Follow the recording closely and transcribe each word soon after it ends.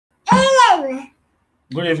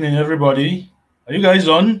Good evening, everybody. Are you guys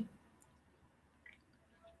on?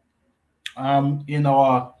 I'm in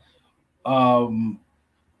our um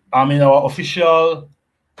I'm in our official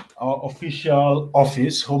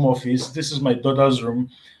office, home office. This is my daughter's room,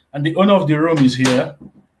 and the owner of the room is here.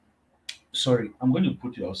 Sorry, I'm going to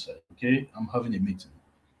put you outside. Okay, I'm having a meeting.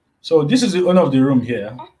 So this is the owner of the room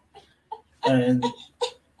here, and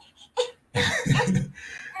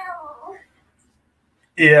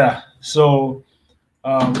yeah. So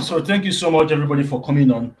thank you so much, everybody, for coming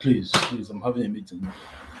on. Please, I'm having a meeting.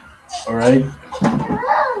 All right.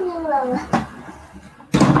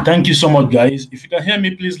 Thank you so much, guys. If you can hear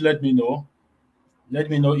me, please let me know. Let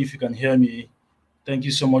me know if you can hear me. Thank you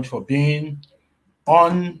so much for being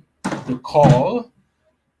on the call.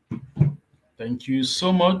 Thank you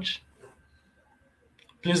so much.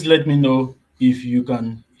 Please let me know if you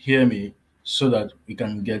can hear me so that we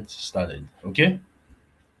can get started. Okay?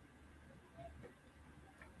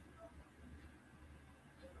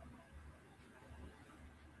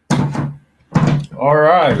 All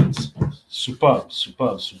right. Superb.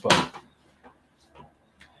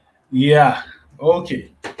 Yeah.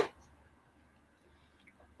 Okay.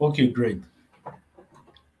 Okay, great.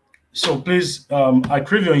 So please, I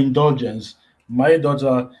crave your indulgence. My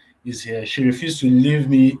daughter is here. She refused to leave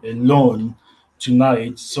me alone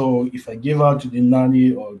tonight. So if I give her to the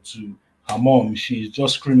nanny or to her mom, she's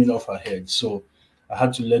just screaming off her head. So I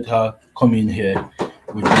had to let her come in here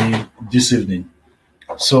with me this evening.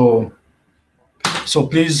 So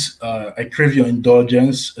please, I crave your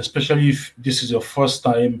indulgence, especially if this is your first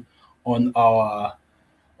time on our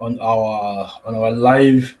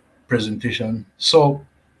live presentation. So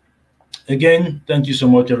again, thank you so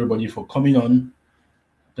much, everybody, for coming on.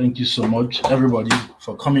 Thank you so much, everybody,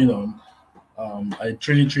 for coming on. I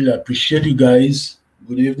truly appreciate you guys.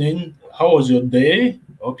 Good evening. How was your day?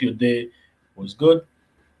 I hope your day was good.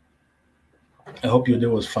 I hope your day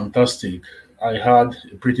was fantastic. I had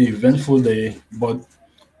a pretty eventful day, but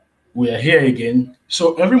we are here again.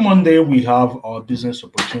 So every Monday we have our business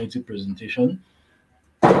opportunity presentation,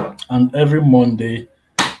 and every Monday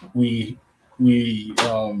we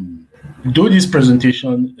do this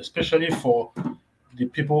presentation, especially for the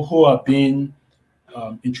people who are being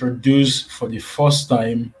introduced for the first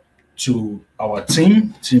time to our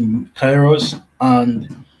team Kairos,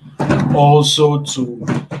 and also to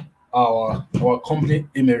our company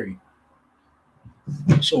IMMERI.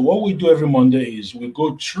 So what we do every Monday is we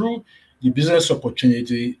go through the business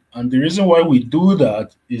opportunity, and the reason why we do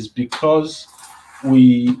that is because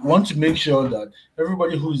we want to make sure that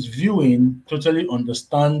everybody who is viewing totally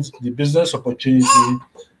understands the business opportunity,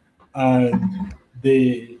 and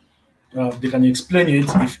they can explain it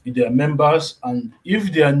if they are members, and if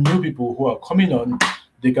they are new people who are coming on,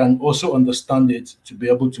 they can also understand it to be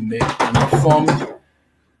able to make an informed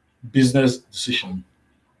business decision.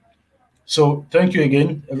 So thank you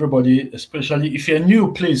again, everybody, especially if you're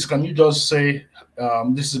new. Please, can you just say,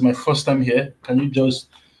 this is my first time here? Can you just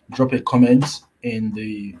drop a comment in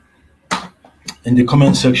the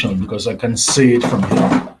comment section, because I can see it from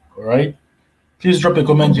here. All right, please drop a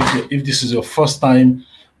comment if this is your first time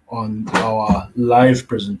on our live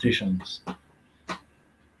presentations.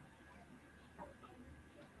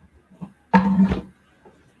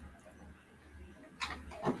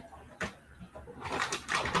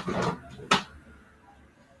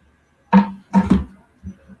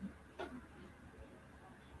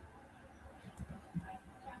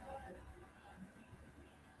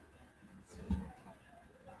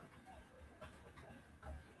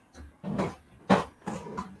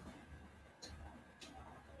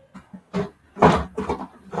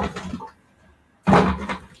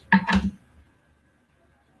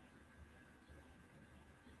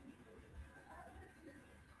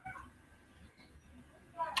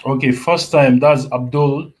 Okay, first time, that's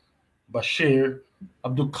Abdul Kader.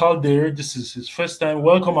 This is his first time.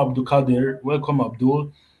 Welcome, Abdul Kader. Welcome,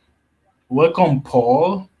 Abdul. Welcome,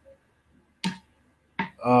 Paul.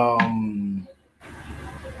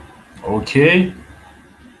 Okay.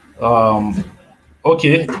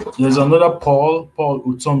 Okay, there's another Paul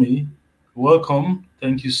Utomi. Welcome.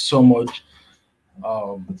 Thank you so much.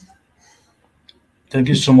 Thank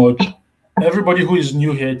you so much. Everybody who is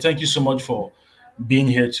new here, thank you so much for being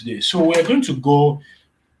here today. So we're going to go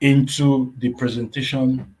into the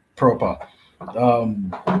presentation proper.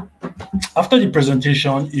 After the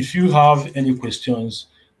presentation, if you have any questions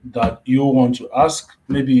that you want to ask,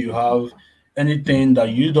 maybe you have anything that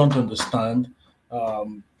you don't understand,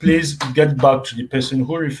 please get back to the person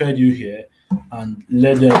who referred you here and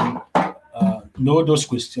let them know those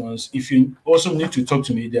questions. If you also need to talk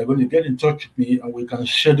to me, they're going to get in touch with me and we can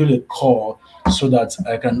schedule a call so that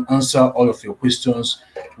I can answer all of your questions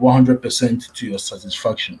 100% to your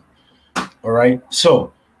satisfaction. All right.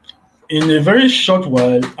 So, in a very short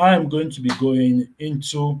while, I am going to be going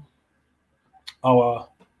into our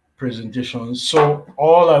presentation. So,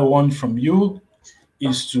 all I want from you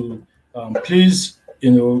is to please,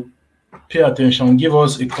 pay attention, give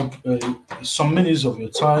us some minutes of your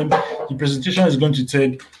time. The presentation is going to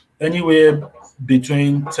take anywhere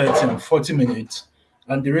between 30 and 40 minutes.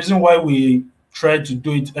 And the reason why we try to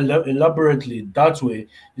do it elaborately that way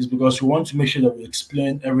is because we want to make sure that we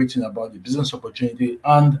explain everything about the business opportunity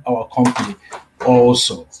and our company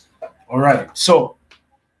also. All right, so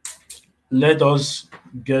let us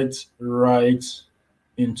get right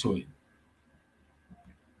into it.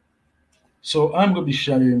 So I'm going to be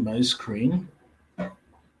sharing my screen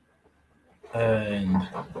and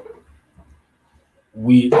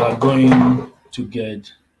we are going to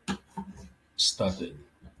get started.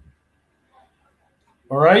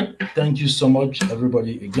 All right, thank you so much,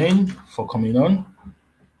 everybody, again for coming on.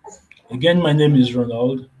 Again, my name is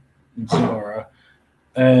Ronald Ntimara,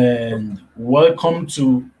 and welcome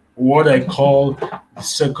to what I call the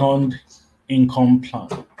second income plan.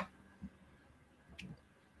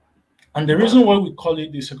 And the reason why we call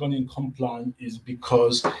it the second income plan is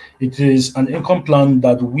because it is an income plan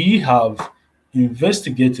that we have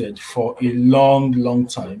investigated for a long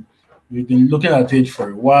time. We've been looking at it for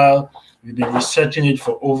a while. We've been researching it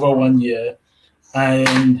for over 1 year.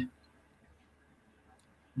 And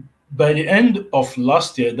by the end of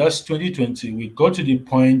last year, that's 2020, we got to the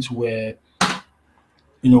point where,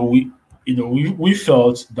 we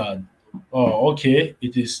felt that, okay,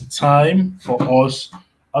 it is time for us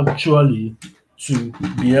actually to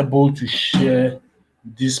be able to share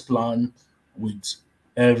this plan with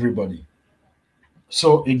everybody.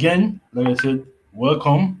 So again, like I said,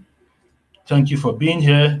 welcome. Thank you for being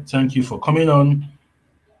here. Thank you for coming on.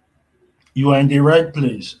 You are in the right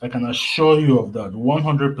place. I can assure you of that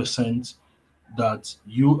 100% that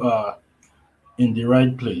you are in the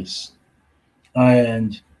right place.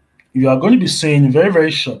 And you are going to be seeing very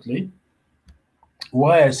shortly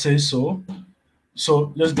why I say so.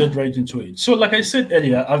 So let's get right into it. So like I said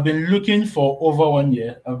earlier, I've been looking for over 1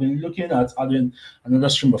 year. I've been looking at adding another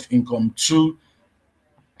stream of income to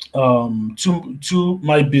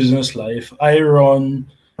my business life. I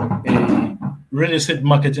run a real estate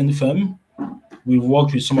marketing firm. We've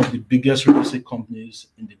worked with some of the biggest real estate companies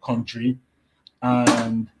in the country,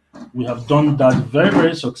 and we have done that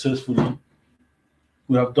very successfully.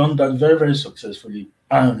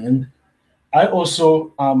 And I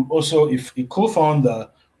also am also a co-founder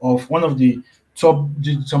of one of the top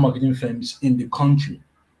digital marketing firms in the country.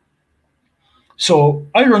 So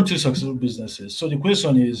I run 2 successful businesses. So the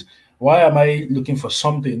question is, why am I looking for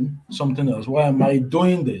something else? Why am I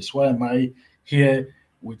doing this? Why am I here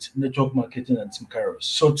with network marketing and Team Kairos?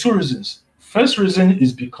 So 2 reasons. First reason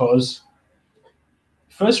is because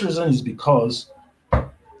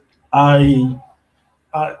I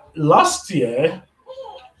last year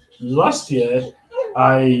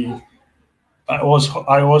I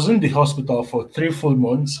was in the hospital for 3 full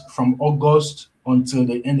months from August until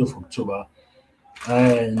the end of October,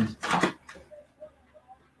 and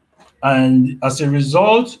as a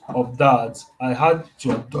result of that, I had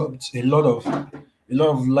to adopt a lot of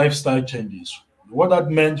lifestyle changes. What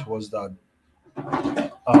that meant was that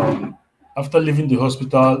after leaving the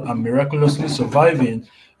hospital and miraculously surviving,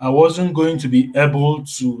 I wasn't going to be able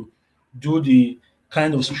to do the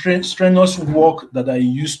kind of strenuous work that I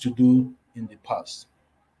used to do in the past.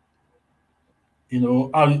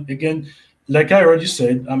 Again, like I already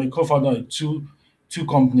said, I'm a co-founder of two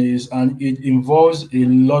companies, and it involves a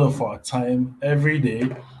lot of our time every day,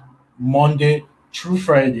 Monday through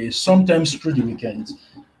Friday, sometimes through the weekends.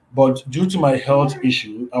 But due to my health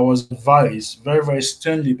issue, I was advised very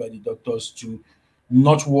sternly by the doctors to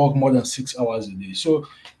not work more than 6 hours a day. So,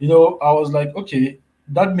 I was like, okay,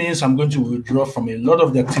 that means I'm going to withdraw from a lot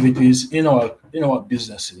of the activities in our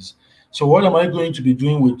businesses. So what am I going to be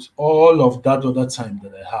doing with all of that other time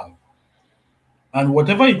that I have? And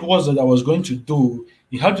whatever it was that I was going to do,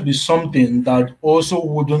 it had to be something that also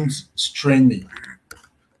wouldn't strain me,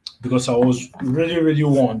 because I was really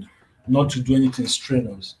warned not to do anything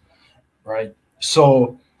strenuous, right?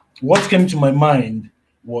 So what came to my mind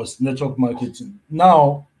was network marketing.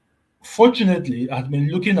 Now, fortunately, I've been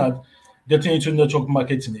looking at getting into network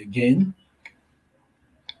marketing again,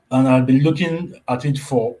 and I've been looking at it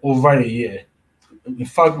for over a year. In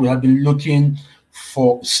fact, we have been looking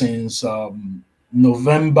since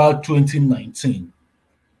November 2019.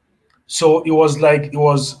 So it was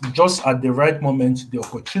just at the right moment, the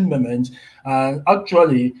opportune moment, and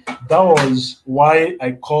actually that was why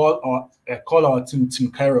I call our team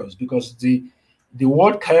Kairos, because the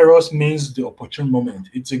word Kairos means the opportune moment.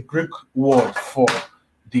 It's a Greek word for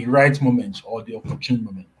the right moment or the opportune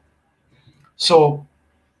moment. So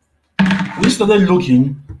we started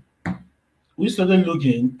looking, we started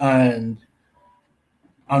looking, and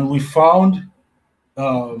we found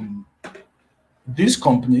um, this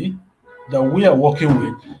company that we are working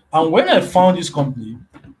with. And when I found this company,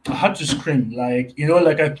 I had to scream, like,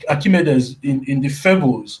 like Archimedes in the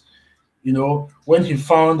Fables, when he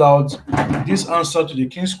found out this answer to the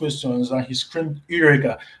king's questions and he screamed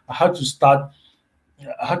Eureka. I had to start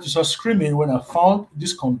screaming when I found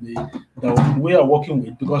this company that we are working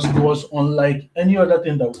with, because it was unlike any other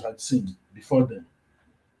thing that we had seen before then.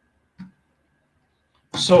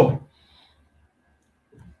 So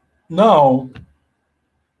now,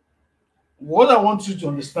 what I want you to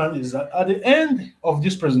understand is that at the end of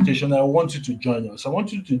this presentation, I want you to join us. I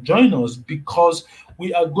want you to join us because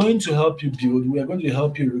we are going to help you build, we are going to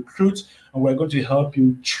help you recruit, and we're going to help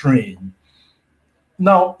you train.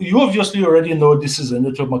 Now, you obviously already know this is a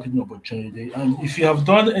network marketing opportunity. And if you have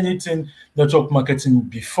done anything network marketing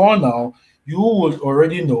before now, you will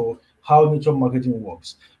already know how network marketing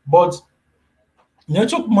works. But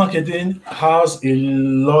network marketing has a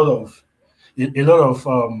lot of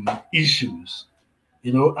issues,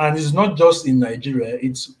 and it's not just in Nigeria;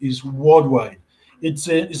 it's worldwide. It's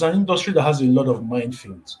an industry that has a lot of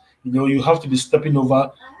minefields. You have to be stepping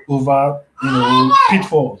over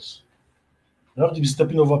pitfalls. You have to be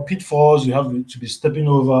stepping over pitfalls. You have to be stepping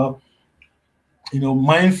over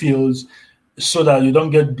minefields, so that you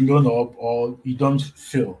don't get blown up or you don't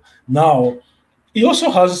fail. Now, it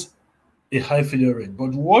also has a high failure rate.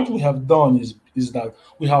 But what we have done is that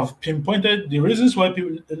we have pinpointed the reasons why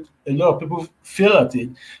a lot of people fail at it,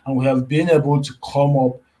 and we have been able to come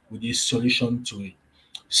up with a solution to it.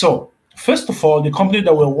 So, first of all, the company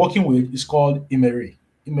that we're working with is called IMMERI,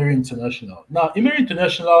 IMMERI International. Now, IMMERI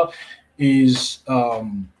International is a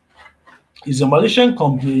Malaysian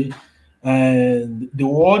company, and the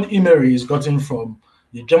word IMMERI is gotten from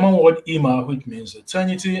the German word Immer, which means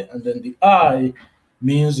eternity, and then the I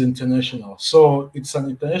means international. So it's an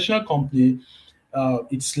international company.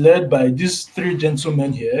 It's led by these three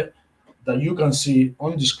gentlemen here that you can see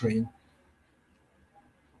on the screen.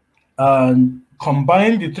 And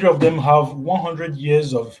combined, the three of them have 100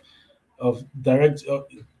 years of direct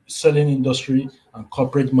selling industry and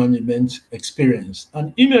corporate management experience.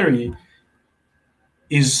 And IMMERI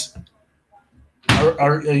is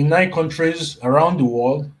are in 9 countries around the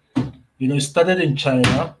world. It started in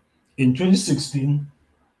China in 2016,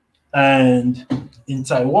 and in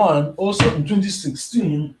Taiwan also in 2016,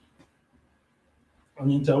 in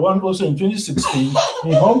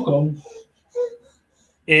Hong Kong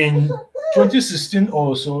in 2016,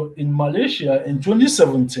 also in Malaysia in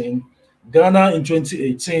 2017, Ghana in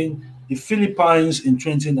 2018, the Philippines in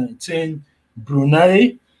 2019,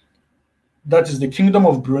 Brunei, that is the Kingdom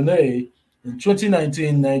of Brunei, in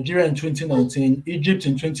 2019, Nigeria in 2019, Egypt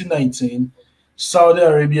in 2019, Saudi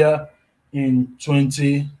Arabia in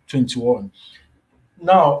 2021.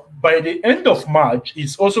 Now, by the end of March,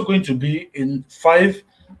 it's also going to be in 5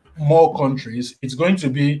 more countries. It's going to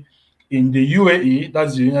be in the UAE,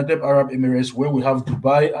 that's the United Arab Emirates, where we have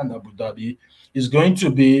Dubai and Abu Dhabi. It's going to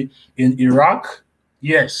be in Iraq.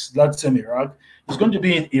 Yes, that's in Iraq. It's going to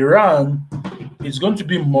be in Iran. It's going to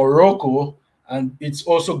be Morocco, and it's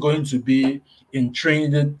also going to be in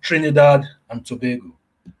Trinidad and Tobago.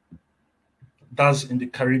 That's in the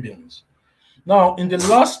Caribbean. Now, in the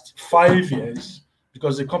last 5 years,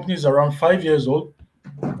 because the company is around 5 years old,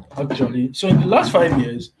 actually. So in the last 5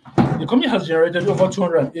 years, the company has generated over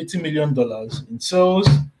 $280 million in sales.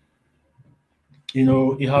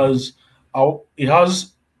 It has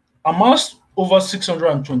amassed over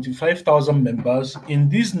 625,000 members in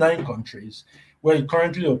these 9 countries where it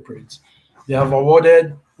currently operates. They have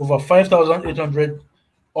awarded over 5,800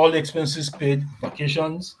 all expenses paid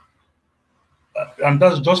vacations, and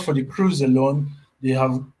that's just for the cruise alone. They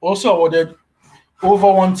have also awarded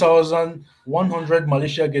over 1,100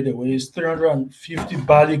 Malaysia getaways, 350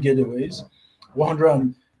 Bali getaways,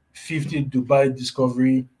 150 Dubai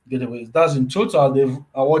Discovery getaways. That's in total, they've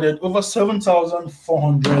awarded over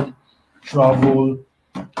 7,400 travel,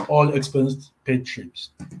 all expense paid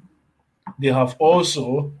trips. They have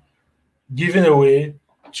also given away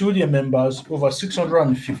to their members over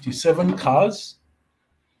 657 cars,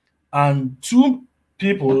 and 2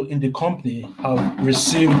 people in the company have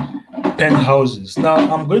received penthouses. Now,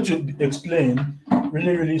 I'm going to explain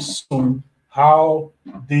really, really soon how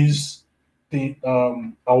these the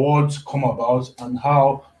awards come about and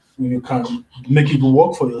how you can make it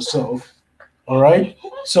work for yourself. All right.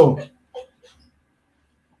 So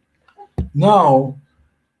now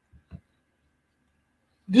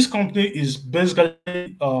this company is basically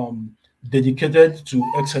dedicated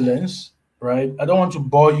to excellence, right? I don't want to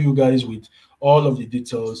bore you guys with all of the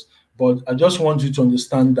details, but I just want you to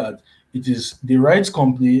understand that it is the right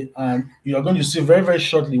company, and you are going to see very, very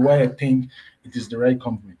shortly why I think it is the right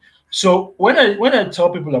company. So when I tell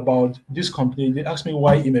people about this company, they ask me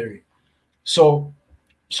why IMMERI. So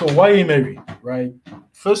why IMMERI, right?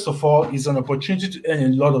 First of all, it's an opportunity to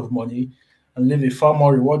earn a lot of money and live a far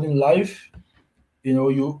more rewarding life.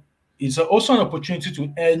 You It's also an opportunity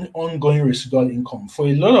to earn ongoing residual income. For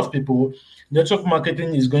a lot of people, network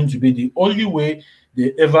marketing is going to be the only way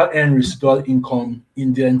they ever earn residual income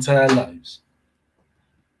in their entire lives.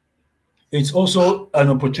 It's also an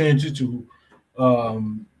opportunity to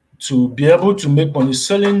be able to make money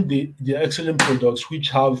selling the excellent products which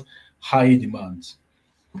have high demands.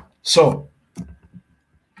 So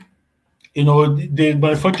they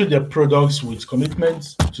manufacture their products with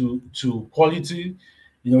commitment to quality.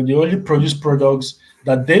 They only produce products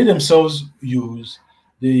that they themselves use.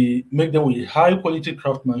 They make them with high quality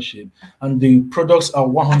craftsmanship, and the products are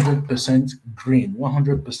 100% green,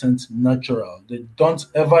 100% natural. They don't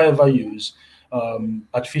ever use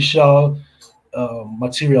artificial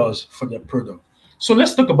materials for their product. So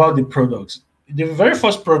let's talk about the products. The very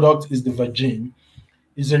first product is the Virgin.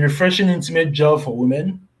 It's a refreshing intimate gel for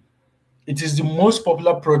women. It is the most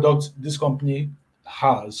popular product this company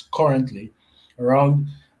has currently around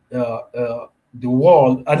the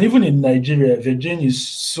world, and even in Nigeria. Virgin is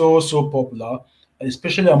so popular,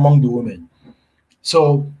 especially among the women.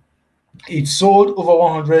 So it sold over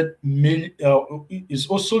 100 million. It's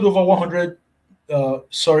also sold over 100.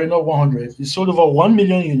 Sorry, not 100. It sold over 1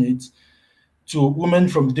 million units to women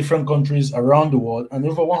from different countries around the world, and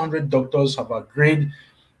over 100 doctors have agreed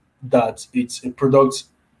that it's a product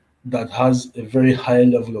that has a very high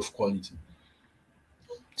level of quality.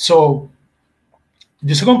 So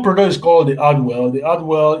the second product is called the Adwell. The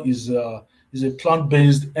Adwell is a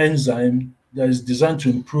plant-based enzyme that is designed to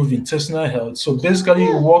improve intestinal health. So basically,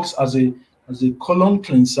 it works as a colon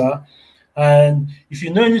cleanser. And if you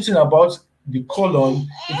know anything about the colon,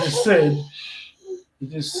 it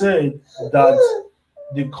is said that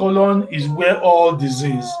the colon is where all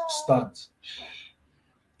disease starts.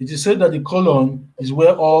 It is said that the colon is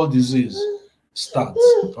where all disease starts.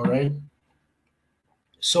 All right.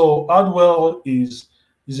 So Adwell is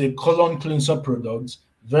a colon cleanser product,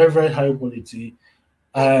 very high quality,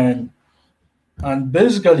 and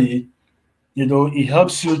basically, it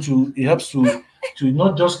helps to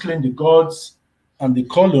not just clean the guts and the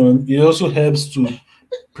colon. It also helps to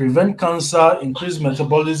prevent cancer, increase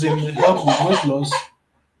metabolism, help with weight loss.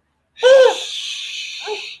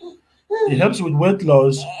 It helps with weight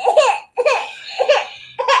loss.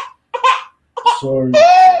 Sorry, I'm in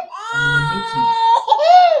a meeting.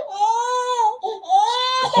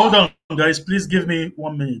 Hold on, guys. Please give me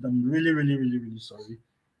 1 minute. I'm really sorry.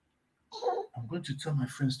 I'm going to tell my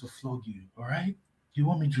friends to flog you. All right? You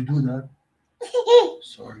want me to do that?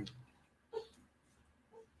 Sorry.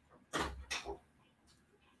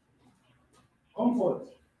 Comfort.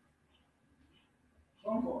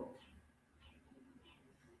 Comfort.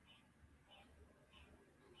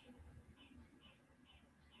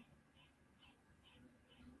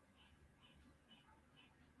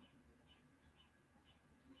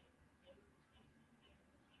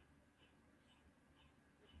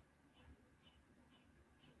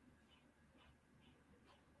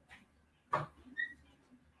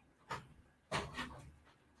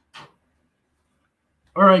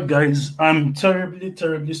 All right, guys. I'm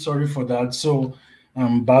terribly sorry for that. So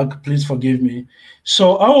I'm back. Please forgive me.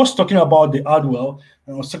 So I was talking about the Adwell,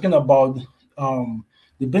 and I was talking about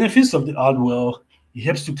the benefits of the Adwell. It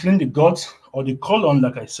helps to clean the gut or the colon,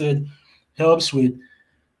 like I said, helps with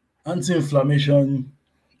anti-inflammation.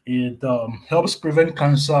 It helps prevent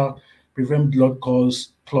cancer, prevent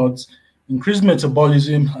clots, increase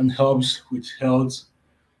metabolism, and helps with health,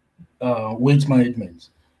 weight management.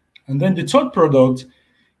 And then the third product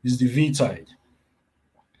is the V-Tide.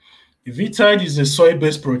 The V-Tide is a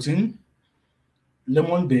soy-based protein,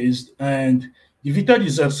 lemon-based, and the V-Tide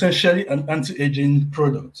is essentially an anti-aging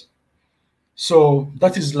product. So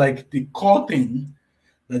that is like the core thing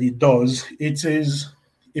that it does. It is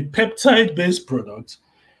a peptide-based product,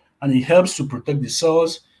 and it helps to protect the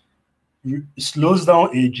cells, slows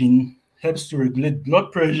down aging, helps to regulate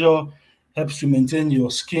blood pressure, helps to maintain your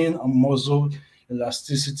skin and muscle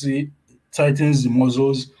elasticity, tightens the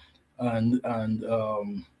muscles, and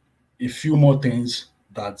a few more things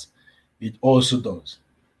that it also does.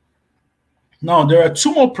 Now, there are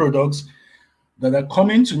two more products that are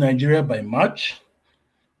coming to Nigeria by March.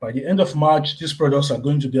 By the end of March, these products are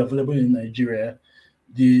going to be available in Nigeria.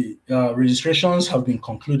 The registrations have been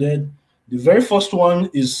concluded. The very first one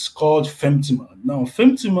is called Femtima. Now,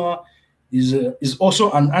 Femtima is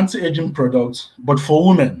also an anti-aging product, but for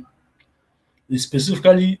women. It's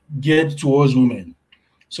specifically geared towards women.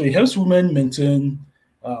 So it helps women maintain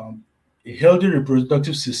a healthy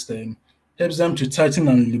reproductive system, helps them to tighten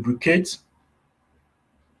and lubricate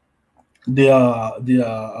the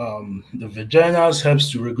vaginas,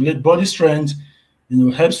 helps to regulate body strength,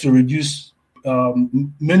 helps to reduce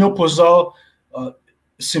menopausal uh,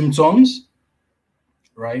 symptoms,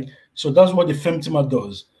 right? So that's what the Femtima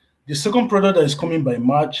does. The second product that is coming by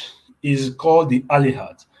March is called the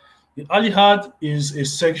Alihad. The Alihad is a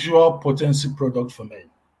sexual potency product for men,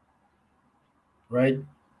 right?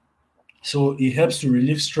 So it helps to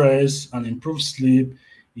relieve stress and improve sleep.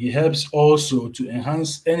 It helps also to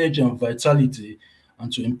enhance energy and vitality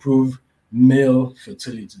and to improve male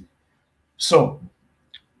fertility. So,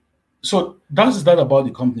 so that's that about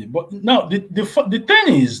the company. But now the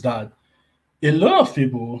thing is that a lot of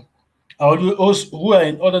people also who are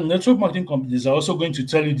in other network marketing companies are also going to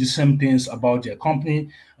tell you the same things about their company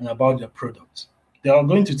and about their product. They are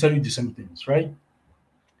going to tell you the same things, right?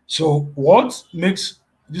 So what makes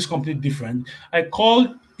this company different? I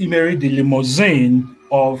call IMMERI the limousine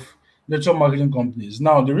of network marketing companies.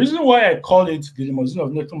 Now, the reason why I call it the limousine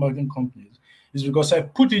of network marketing companies is because I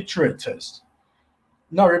put it through a test.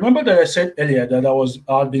 Now, remember that I said earlier that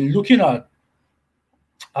I've been looking at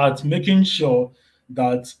making sure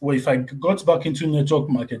that if I got back into network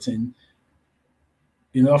marketing,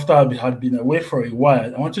 after I had been away for a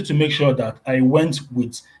while, I wanted to make sure that I went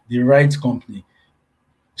with the right company.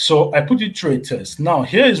 So I put it through a test. Now,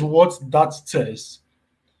 here is what that test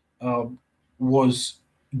um, was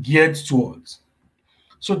geared towards.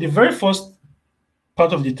 So the very first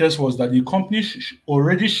part of the test was that the company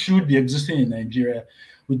already should be existing in Nigeria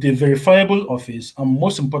with a verifiable office and,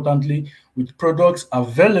 most importantly, with products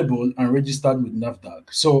available and registered with NAFDAC.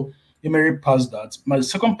 So IMMERI passed that. My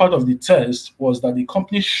second part of the test was that the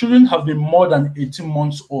company shouldn't have been more than 18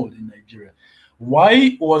 months old in Nigeria.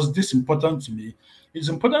 Why was this important to me? It's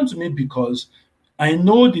important to me because I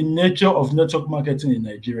know the nature of network marketing in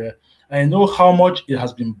Nigeria. I know how much it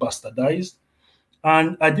has been bastardized.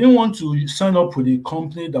 And I didn't want to sign up with a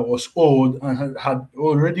company that was old and had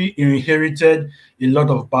already inherited a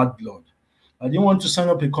lot of bad blood. I didn't want to sign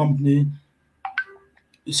up with a company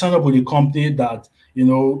that,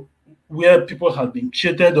 where people had been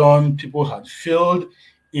cheated on, people had failed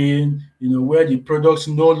in, where the products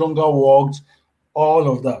no longer worked, all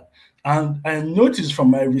of that. And I noticed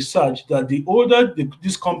from my research that the older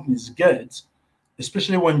these companies get,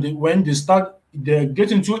 especially when they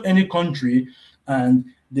get into any country and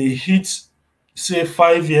they hit, say,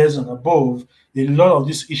 5 years and above, a lot of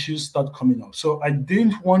these issues start coming up. So I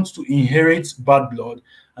didn't want to inherit bad blood.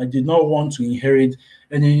 I did not want to inherit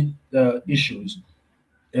any issues,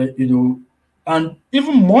 and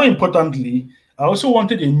even more importantly, I also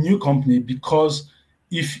wanted a new company because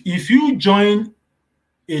if you join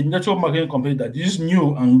a network marketing company that is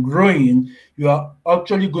new and growing, you are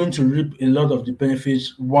actually going to reap a lot of the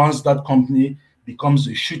benefits once that company becomes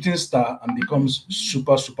a shooting star and becomes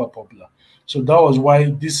super, super popular. So that was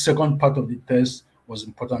why this second part of the test was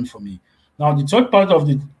important for me. Now, the third part of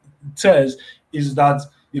the test is that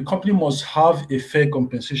the company must have a fair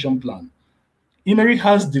compensation plan. IMMERI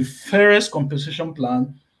has the fairest compensation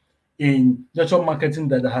plan in network marketing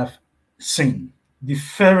that I have seen, the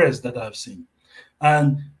fairest that I have seen.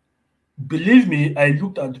 And believe me, I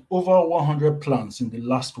looked at over 100 plans in the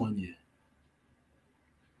last 1 year.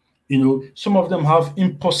 Some of them have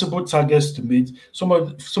impossible targets to meet. Some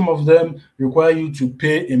of them require you to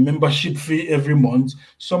pay a membership fee every month.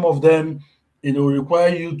 Some of them,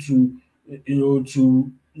 require you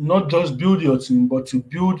to not just build your team, but to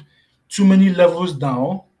build too many levels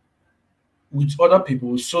down with other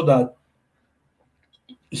people so that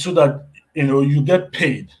you get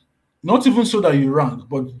paid. Not even so that you rank,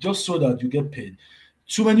 but just so that you get paid.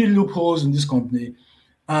 Too many loopholes in this company.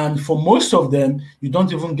 And for most of them, you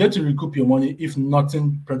don't even get to recoup your money if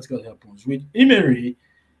nothing practical happens. With IMMERI,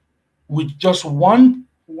 with just one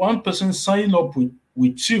person signing up with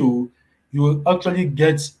you, you will actually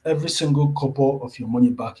get every single couple of your money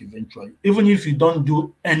back eventually, even if you don't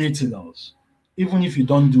do anything else. Even if you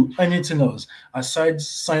don't do anything else aside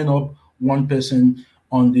sign up one person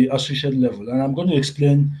on the associate level. And I'm going to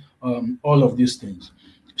explain all of these things.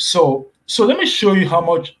 So let me show you how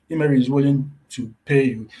much IMMERI is willing to pay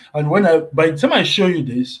you. And by the time I show you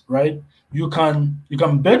this, right, you can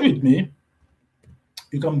bet with me,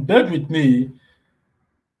 you can bet with me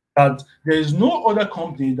that there is no other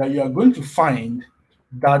company that you are going to find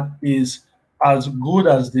that is as good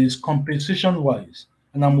as this compensation wise.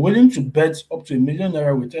 And I'm willing to bet up to £1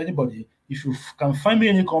 million with anybody if you can find me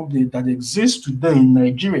any company that exists today in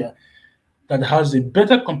Nigeria that has a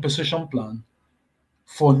better compensation plan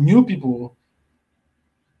for new people,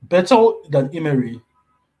 better than IMMERI,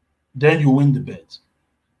 then you win the bet.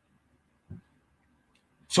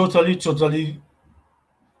 Totally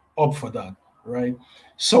up for that, right?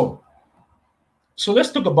 So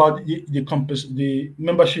let's talk about the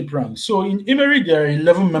membership ranks. So in IMMERI, there are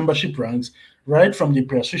 11 membership ranks, right from the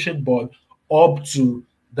pre-associate board up to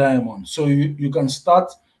diamond. So you can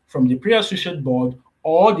start from the pre-associate board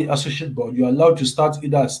or the associate board. You're allowed to start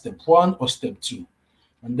either at step 1 or step 2.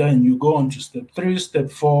 And then you go on to step 3,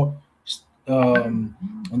 step 4, and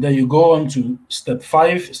then you go on to step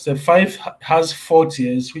 5. Step 5 has 4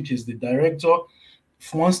 tiers, which is the director,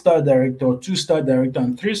 1-star director, 2-star director,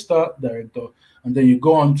 and 3-star director. And then you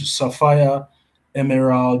go on to sapphire,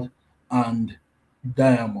 emerald, and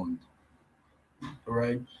diamond.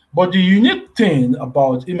 Right? But the unique thing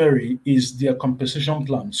about IMMERI is their compensation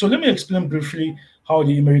plan. So let me explain briefly how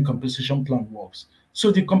the IMMERI compensation plan works.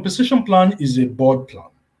 So the compensation plan is a board plan.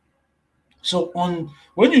 So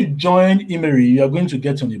when you join IMMERI, you are going to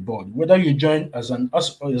get on a board, whether you join as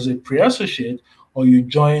a pre-associate or you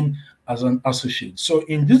join as an associate. So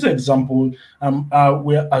in this example,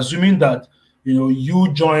 we're assuming that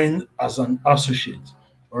you join as an associate.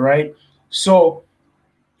 All right. So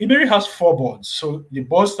IMMERI has 4 boards. So the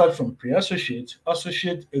board starts from pre-associate,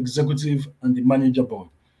 associate, executive, and the manager board.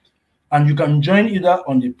 And you can join either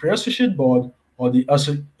on the pre-associate board or the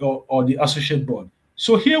associate board.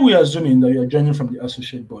 So here we are assuming that you're joining from the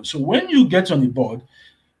associate board. So when you get on the board,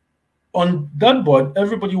 on that board,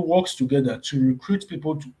 everybody works together to recruit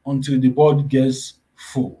people until the board gets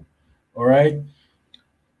full. All right.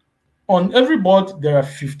 On every board, there are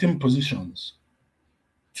 15 positions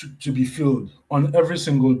to be filled on every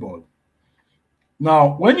single board.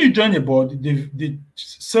 Now, when you join a board, the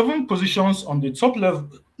 7 positions on the top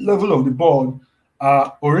level of the board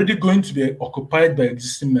are already going to be occupied by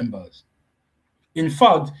existing members. In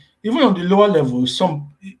fact, even on the lower level,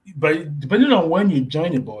 depending on when you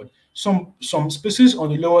join a board, some spaces on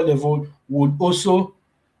the lower level would also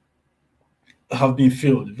have been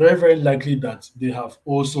filled. Very, very likely that they have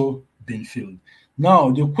also been filled.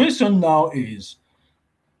 Now, the question now is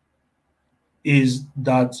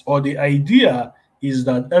that, or the idea is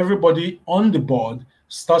that everybody on the board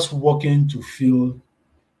starts working to fill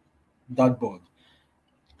that board.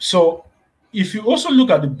 So if you also look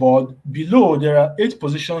at the board below, there are 8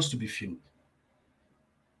 positions to be filled.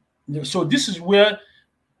 So this is where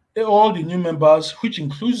all the new members, which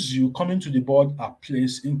includes you coming to the board, are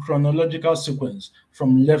placed in chronological sequence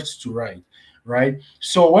from left to right. Right.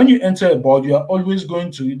 So when you enter a board, you are always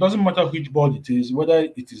going to, it doesn't matter which board it is, whether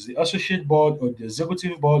it is the associate board or the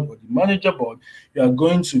executive board or the manager board, you are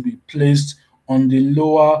going to be placed on the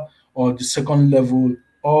lower or the second level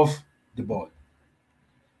of the board.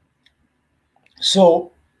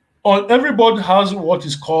 So every board has what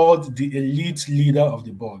is called the elite leader of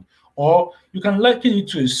the board, or you can liken it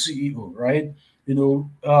to a CEO, right?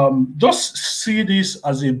 Just see this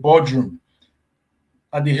as a boardroom.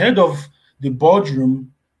 At the head of the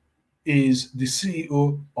boardroom is the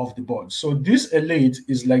CEO of the board. So this elite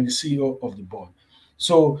is like the CEO of the board.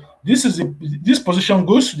 So this position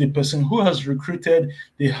goes to the person who has recruited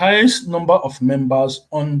the highest number of members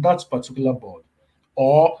on that particular board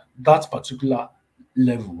or that particular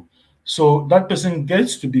level. So that person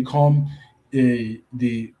gets to become the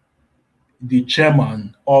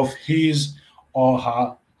chairman of his or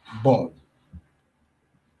her board.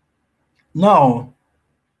 Now,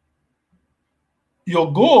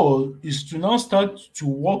 your goal is to now start to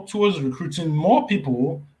work towards recruiting more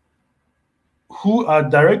people who are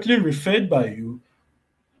directly referred by you,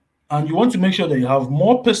 and you want to make sure that you have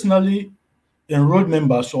more personally enrolled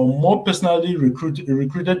members or more personally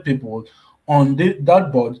recruited people on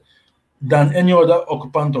that board than any other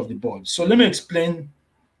occupant of the board. So let me explain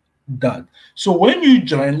that. So when you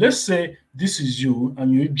join, let's say this is you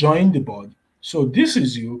and you join the board. So this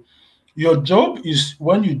is you. Your job is,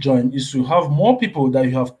 when you join, is to have more people that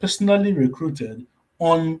you have personally recruited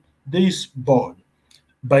on this board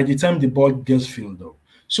by the time the board gets filled up.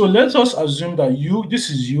 So let us assume that this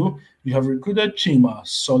is you have recruited Chima,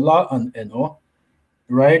 Sola, and Eno,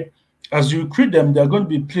 right? As you recruit them, they're going to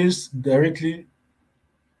be placed directly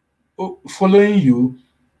following you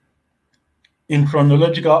in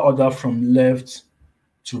chronological order from left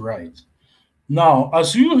to right. Now,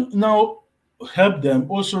 as you now help them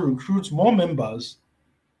also recruit more members,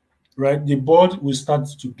 right, the board will start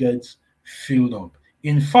to get filled up.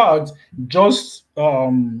 In fact, just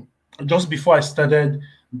before I started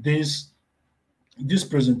this this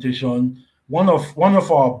presentation, one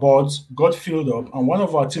of our boards got filled up, and one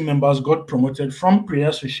of our team members got promoted from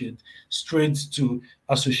pre-associate straight to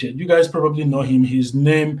associate. You guys probably know him. His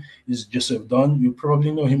name is Joseph Dunn. You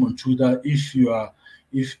probably know him on Twitter if you are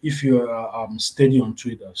steady on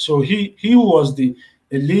Twitter. So he was the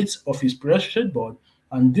elite of his pre-associate board,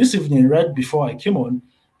 and this evening, right before I came on,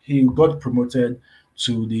 he got promoted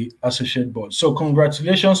to the associate board. So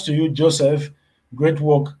congratulations to you, Joseph. Great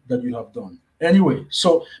work that you have done. Anyway,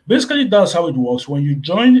 so basically that's how it works. When you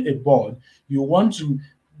join a board, you want to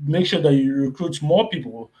make sure that you recruit more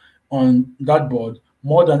people on that board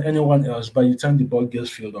more than anyone else by the time the board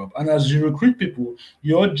gets filled up. And as you recruit people,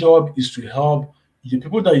 your job is to help the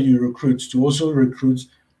people that you recruit to also recruit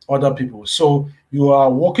other people. So you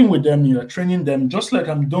are working with them, you are training them, just like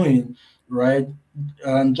I'm doing, right?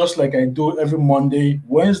 And just like I do every Monday,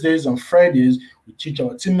 Wednesdays, and Fridays, we teach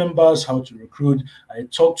our team members how to recruit. I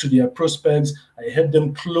talk to their prospects, I help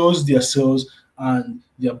them close their sales, and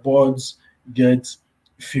their boards get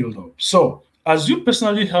filled up. So as you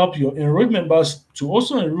personally help your enrolled members to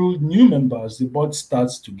also enroll new members, the board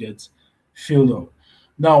starts to get filled up.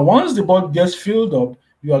 Now, once the board gets filled up,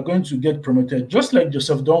 you are going to get promoted, just like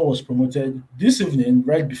Joseph Don was promoted this evening,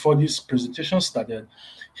 right before this presentation started.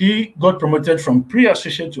 He got promoted from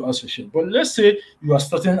pre-associate to associate. But let's say you are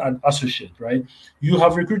starting at associate, right? You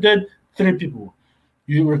have recruited 3 people.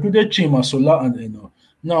 You recruited Chima, Sola, and Eno.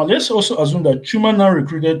 Now, let's also assume that Chuma now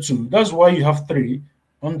recruited 2. That's why you have 3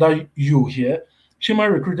 under you here. Chima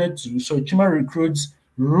recruited 2. So Chima recruits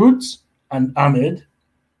Ruth and Ahmed,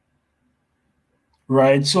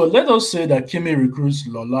 right? So let us say that Kimi recruits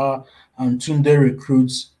Lola and Tunde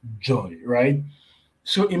recruits Joy, right?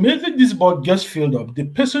 So immediately this board gets filled up, the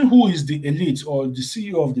person who is the elite or the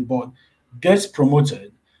CEO of the board gets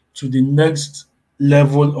promoted to the next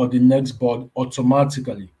level or the next board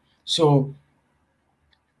automatically. So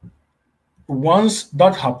once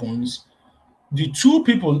that happens, the 2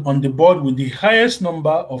 people on the board with the highest number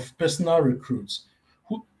of personal recruits,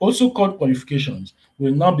 who also called qualifications,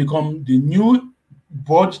 will now become the new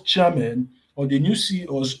board chairman or the new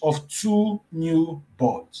CEOs of 2 new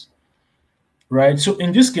boards. Right. So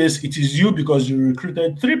in this case, it is you because you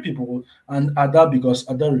recruited 3 people, and Ada because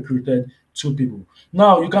Ada recruited 2 people.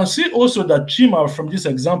 Now you can see also that Chima from this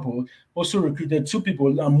example also recruited 2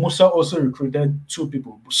 people, and Musa also recruited 2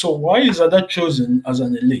 people. So why is Ada chosen as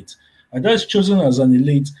an elite? Ada is chosen as an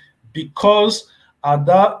elite because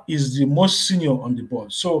Ada is the most senior on the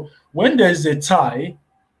board. So when there is a tie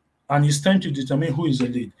and it's time to determine who is a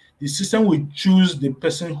lead, the system will choose the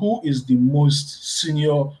person who is the most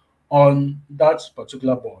senior on that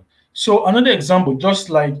particular board. So another example, just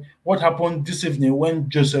like what happened this evening when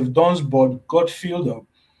Joseph Don's board got filled up,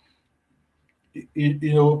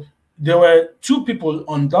 there were 2 people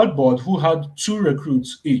on that board who had 2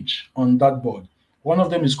 recruits each on that board. One of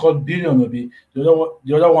them is called Billionobi. The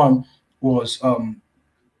other one was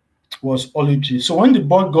Oluchi. So when the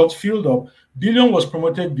board got filled up, Billion was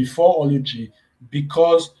promoted before Oluchi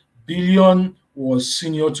because Billion was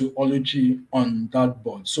senior to Oluchi on that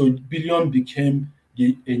board. So Billion became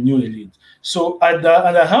a new elite. So and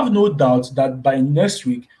I have no doubt that by next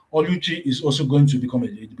week, Oluchi is also going to become a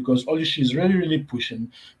lead because Oluchi is really, really pushing,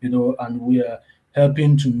 and we are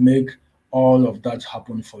helping to make all of that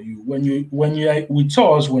happen for you. When you're with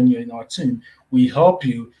us, when you're in our team, we help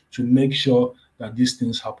you to make sure that these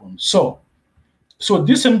things happen. So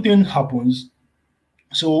this same thing happens.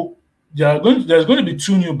 So there's going to be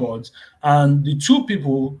 2 new boards, and the 2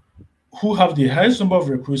 people who have the highest number of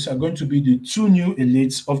recruits are going to be the 2 new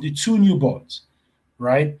elites of the 2 new boards,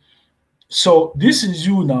 right? So this is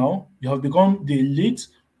you now. You have become the elite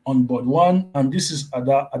on board 1, and this is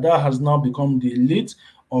Ada. Ada has now become the elite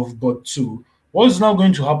of board 2. What is now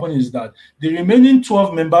going to happen is that the remaining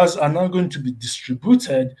 12 members are now going to be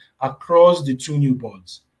distributed across the 2 new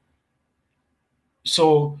boards.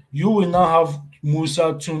 So you will now have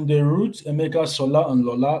Musa, Tunde, Ruth, Emeka, Sola, and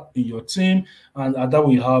Lola in your team, and Ada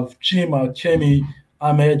will have Chima, Kemi,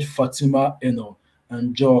 Ahmed, Fatima, Eno,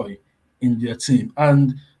 and Joy in their team.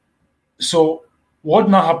 And so what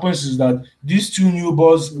now happens is that these 2 new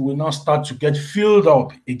boards will now start to get filled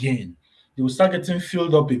up again. They will start getting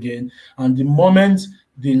filled up again, and the moment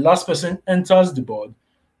the last person enters the board,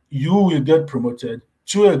 you will get promoted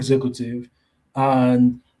to executive,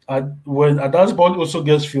 and when Ada's board also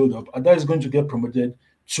gets filled up, Ada is going to get promoted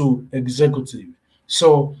to executive.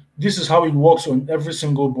 So this is how it works on every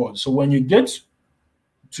single board. So when you get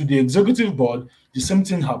to the executive board, the same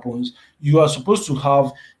thing happens. You are supposed to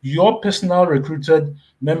have your personal recruited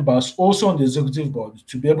members also on the executive board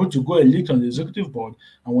to be able to go elite on the executive board.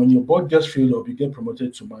 And when your board gets filled up, you get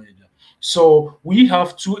promoted to manager. So we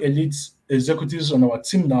have 2 elite executives on our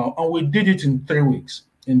team now, and we did it in 3 weeks.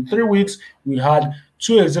 In 3 weeks, we had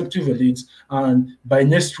 2 executive elites, and by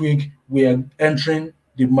next week, we are entering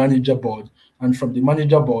the manager board. And from the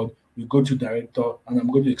manager board, we go to director, and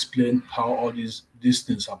I'm going to explain how all these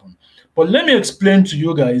things happen. But let me explain to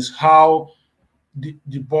you guys how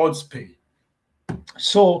the boards pay.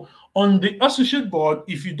 So on the associate board,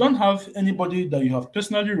 if you don't have anybody that you have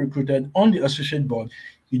personally recruited on the associate board,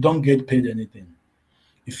 you don't get paid anything.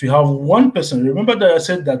 If you have one person, remember that I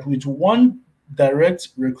said that with one direct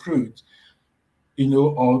recruit,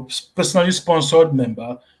 or personally sponsored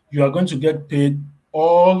member, you are going to get paid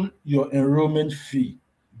all your enrollment fee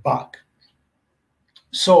back.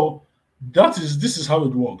 So this is how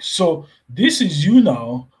it works. So this is you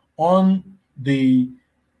now on the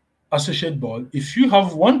associate board. If you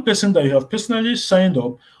have one person that you have personally signed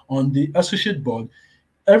up on the associate board,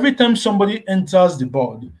 every time somebody enters the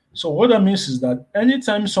board, so what that means is that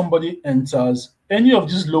anytime somebody enters any of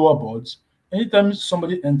these lower boards, anytime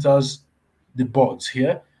somebody enters the boards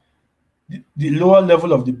here, the lower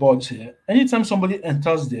level of the boards here, anytime somebody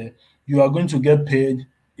enters there, you are going to get paid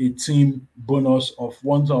a team bonus of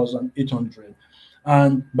 1,800.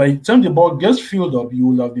 And by the time the board gets filled up, you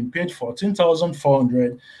will have been paid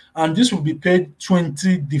 14,400, and this will be paid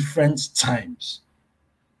 20 different times,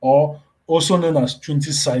 or also known as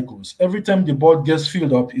 20 cycles. Every time the board gets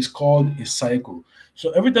filled up is called a cycle.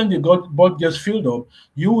 So every time the board gets filled up,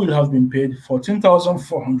 you will have been paid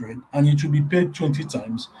 14,400, and it will be paid 20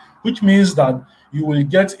 times, which means that you will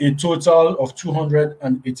get a total of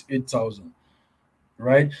 288,000.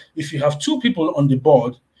 Right? If you have 2 people on the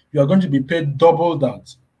board, you are going to be paid double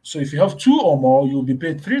that. So if you have 2 or more, you will be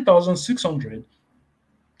paid 3,600,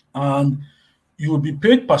 and you will be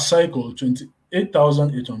paid per cycle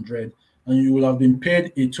 28,800, and you will have been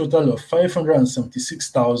paid a total of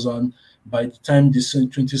 576,000 by the time the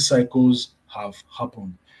 20 cycles have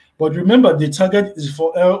happened. But remember, the target is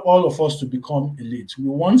for all of us to become elite. We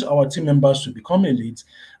want our team members to become elite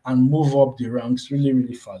and move up the ranks really,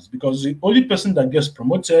 really fast, because the only person that gets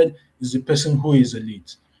promoted is the person who is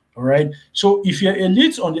elite. All right. So if you're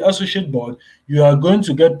elite on the associate board, you are going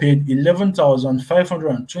to get paid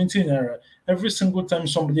 11,520 naira every single time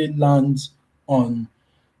somebody lands on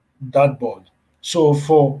that board. So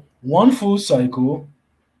for one full cycle,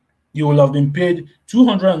 you will have been paid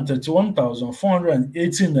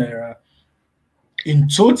 231,480 naira in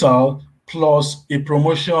total, plus a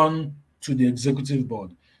promotion to the executive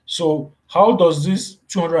board. So how does this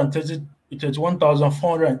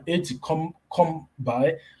 231,480 come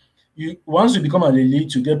by? Once you become an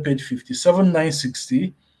elite, you get paid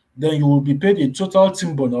 57,960. Then you will be paid a total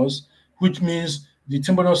team bonus, which means the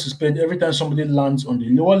team bonus is paid every time somebody lands on the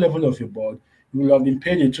lower level of your board. You will have been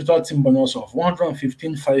paid a total team bonus of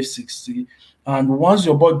 115,560. And once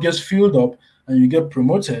your board gets filled up and you get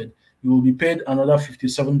promoted, you will be paid another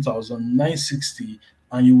 57,960,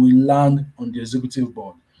 and you will land on the executive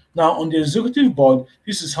board. Now, on the executive board,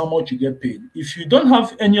 this is how much you get paid. If you don't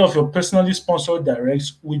have any of your personally sponsored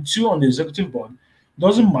directs with you on the executive board,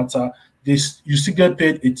 doesn't matter. You still get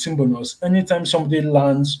paid a team bonus anytime somebody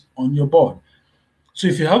lands on your board. So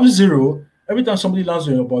if you have 0, every time somebody lands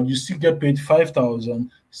on your board, you still get paid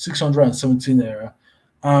 5,617 naira.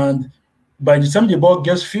 And by the time the board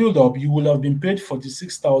gets filled up, you will have been paid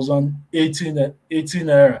 46,018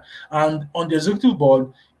 naira. And on the executive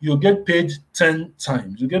board, you get paid 10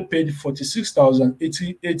 times. You get paid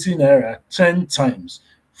 46,080 naira 10 times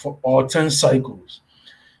or 10 cycles.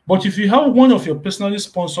 But if you have one of your personally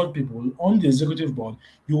sponsored people on the executive board,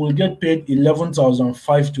 you will get paid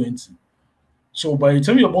 11,520. So by the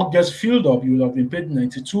time your board gets filled up, you will have been paid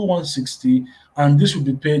 92,160, and this will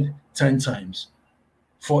be paid 10 times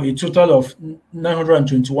for a total of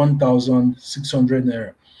 921,600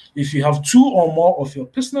 naira. If you have 2 or more of your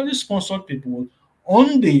personally sponsored people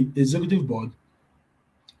on the executive board,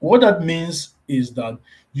 what that means is that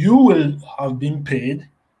you will have been paid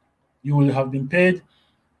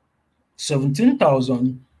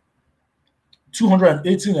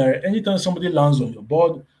 17,218 naira anytime somebody lands on your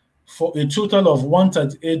board, for a total of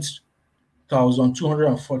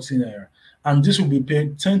 138,240 naira. And this will be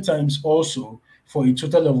paid 10 times also, for a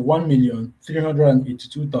total of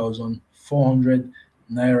 1,382,400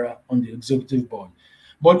 naira on the executive board.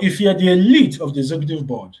 But if you are the elite of the executive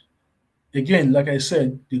board, again, like I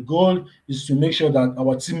said, the goal is to make sure that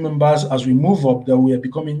our team members, as we move up, that we are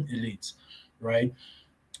becoming elite, right?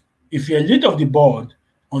 If you're elite of the board,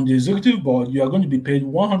 on the executive board, you are going to be paid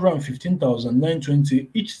 115,920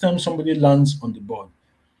 each time somebody lands on the board,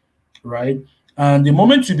 right? And the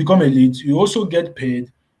moment you become elite, you also get paid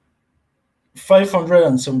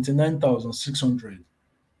 579,600.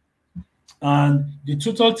 And the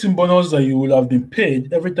total team bonus that you will have been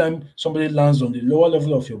paid every time somebody lands on the lower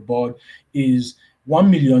level of your board is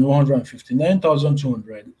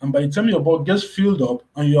 1,159,200. And by the time your board gets filled up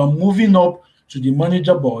and you are moving up to the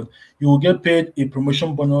manager board, you will get paid a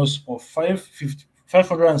promotion bonus of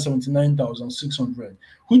 579,600,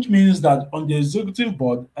 which means that on the executive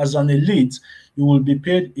board, as an elite, you will be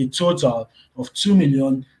paid a total of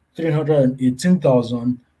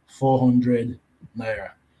 2,318,400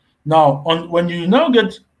 naira. Now, when you now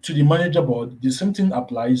get to the manager board, the same thing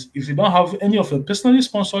applies. If you don't have any of your personally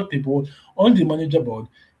sponsored people on the manager board,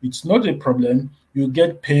 it's not a problem. You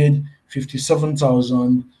get paid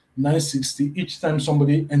 57,960 each time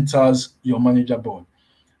somebody enters your manager board.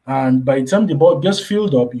 And by the time the board gets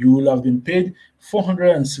filled up, you will have been paid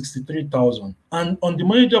 463,000. And on the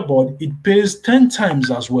manager board, it pays 10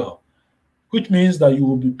 times as well, which means that you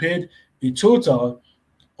will be paid a total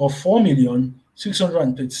of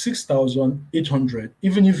 4,636,800,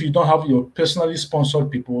 even if you don't have your personally sponsored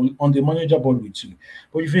people on the manager board with you.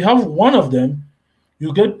 But if you have one of them,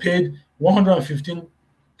 you get paid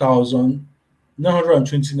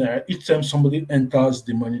 115,920 naira each time somebody enters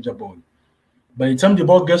the manager board. By the time the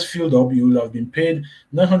board gets filled up, you will have been paid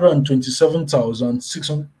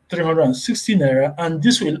 927,360 naira, and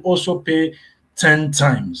this will also pay 10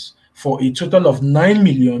 times for a total of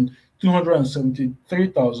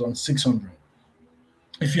 9,273,600.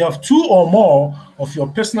 If you have two or more of your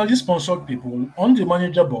personally sponsored people on the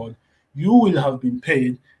manager board, you will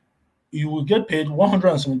get paid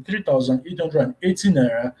 173,880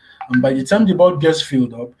 naira, and by the time the board gets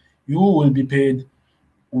filled up, you will be paid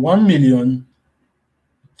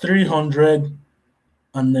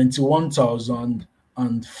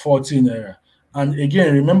 1,391,040 naira. And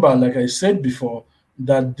again, remember, like I said before,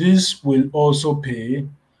 that this will also pay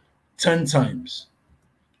 10 times,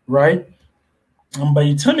 right? And by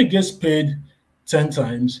the time it gets paid 10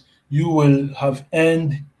 times, you will have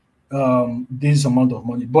earned this amount of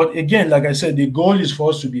money. But again, like I said, the goal is for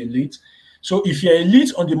us to be elite. So if you're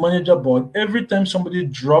elite on the manager board, every time somebody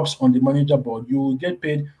drops on the manager board, you will get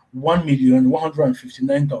paid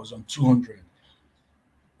 1,159,200,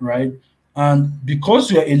 right? And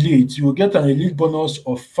because you are elite, you will get an elite bonus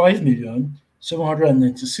of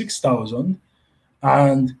 5,796,000.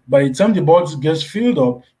 And by the time the board gets filled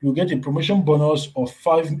up, you get a promotion bonus of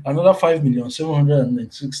another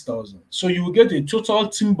 5,796,000. So you will get a total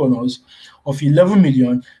team bonus of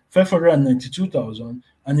 11,592,000,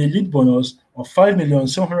 an elite bonus of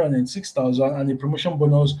 5,796,000, and a promotion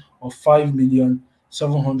bonus of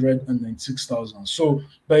 5,796,000. So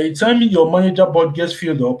by the time your manager board gets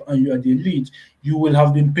filled up and you are the elite, you will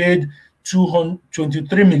have been paid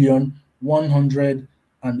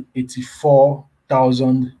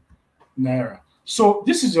 23,184,000 naira. So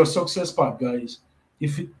this is your success part, guys.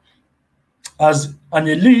 As an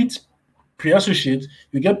elite pre-associate,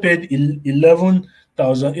 you get paid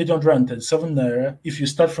 11,837 naira if you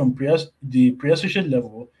start from the pre-associate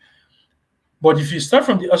level. But if you start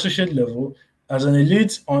from the associate level, as an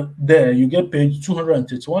elite there, you get paid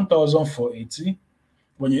 231,480.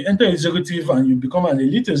 When you enter executive and you become an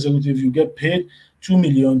elite executive, you get paid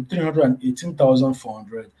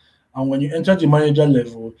 2,318,400. And when you enter the manager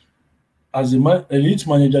level, as the elite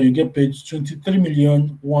manager, you get paid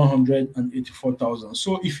 23,184,000.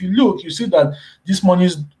 So if you look, you see that this money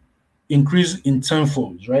is increased in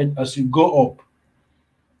tenfold, right? As you go up,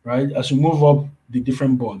 right? As you move up the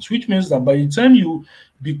different boards, which means that by the time you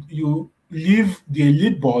leave the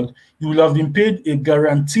elite board, you will have been paid a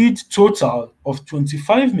guaranteed total of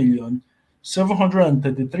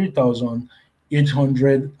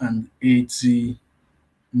 25,733,880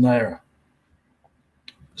 naira.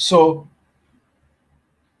 So,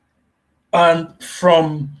 and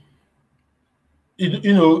from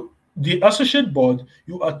the associate board,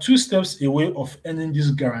 you are 2 steps away of earning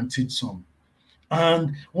this guaranteed sum.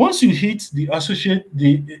 And once you hit the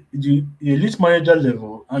elite manager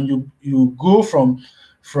level, and you go from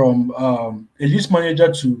elite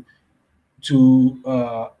manager to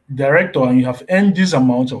director, and you have earned this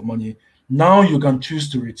amount of money, now you can choose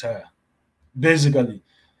to retire, basically.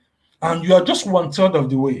 And you are just 1/3 of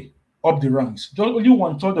the way up the ranks, just only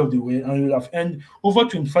 1/3 of the way, and you'll have earned over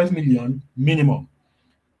 25 million minimum.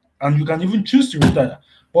 And you can even choose to retire.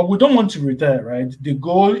 But we don't want to retire, right? The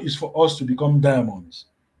goal is for us to become diamonds.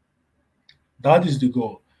 That is the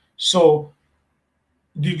goal. So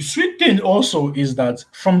the sweet thing also is that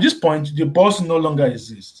from this point, the boss no longer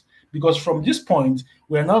exists, because from this point,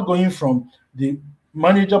 we are now going from the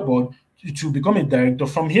manager board to become a director.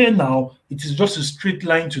 From here now, it is just a straight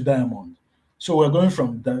line to diamond. So we're going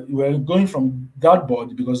from that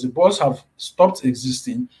board because the boss have stopped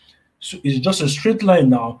existing. So it's just a straight line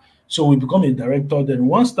now. So we become a director, then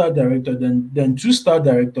 1-star director, then 2-star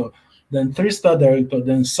director, then 3-star director,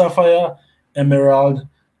 then sapphire, emerald,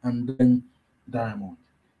 and then diamond.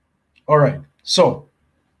 All right. So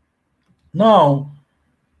now,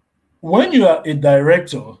 when you are a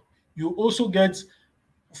director, you also get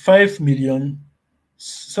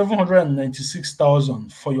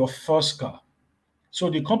 5,796,000 for your first car. So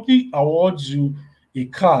the company awards you a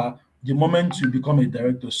car the moment you become a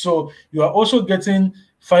director. So you are also getting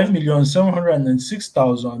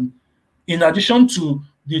 5,796,000 in addition to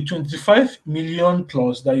the 25 million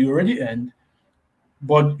plus that you already earned.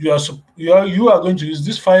 But you are going to use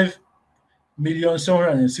this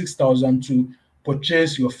 5,706,000 to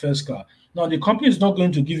purchase your first car. Now, the company is not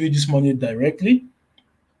going to give you this money directly.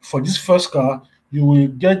 For this first car, you will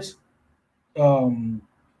get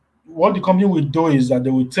what the company will do is that they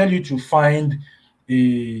will tell you to find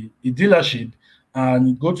a dealership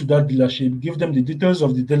and go to that dealership, give them the details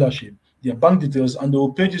of the dealership, their bank details, and they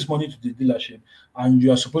will pay this money to the dealership. And you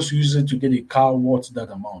are supposed to use it to get a car worth that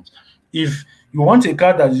amount. If you want a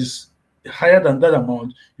car that is higher than that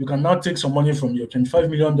amount, you can now take some money from your 25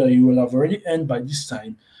 million that you will have already earned by this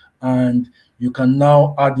time, and you can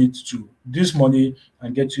now add it to this money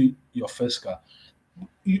and get you your first car.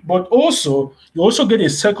 But also, you also get a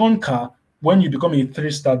second car when you become a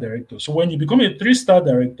 3-star director. So when you become a 3-star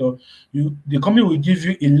director, the company will give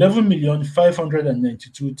you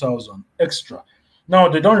 11,592,000 extra. Now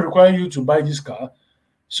they don't require you to buy this car,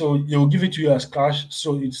 so they will give it to you as cash.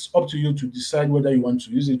 So it's up to you to decide whether you want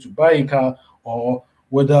to use it to buy a car or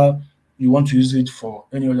whether you want to use it for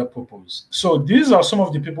any other purpose. So these are some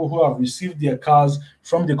of the people who have received their cars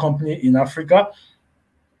from the company in Africa.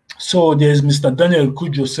 So there's Mr. Daniel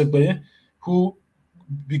Kujo-Sepe, who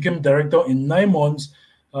became director in 9 months.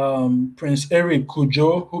 Prince Eric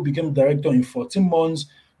Kujo, who became director in 14 months.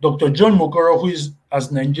 Dr. John Mokoro, who is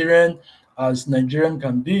as Nigerian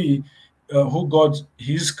can be, who got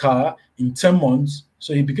his car in 10 months.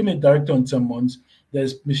 So he became a director in 10 months.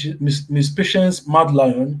 There's Miss Patience Mad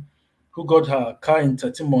Lion, who got her car in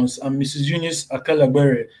 13 months, and Mrs. Eunice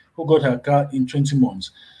Akalagbere, who got her car in 20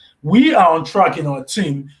 months. We are on track in our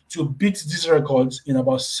team to beat these records in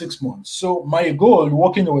about 6 months. So my goal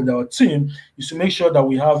working with our team is to make sure that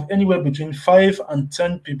we have anywhere between 5 and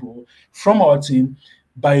 10 people from our team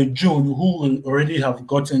by June who will already have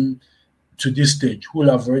gotten to this stage, who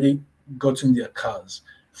will have already gotten their cars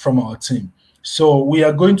from our team. So we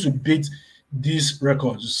are going to beat these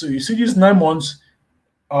records. So you see these 9 months,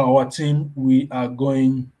 our team, we are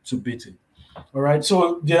going to beat it. All right.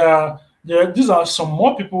 So these are some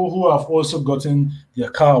more people who have also gotten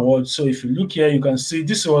their car awards. So if you look here, you can see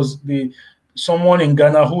this was someone in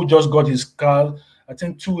Ghana who just got his car, I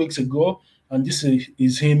think 2 weeks ago, and this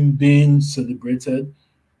is him being celebrated.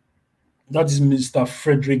 That is Mr.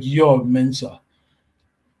 Frederick Yob Mensah.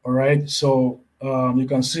 All right, so you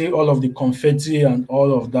can see all of the confetti and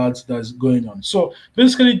all of that that's going on. So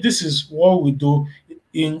basically, this is what we do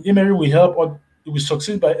in IMMERI. We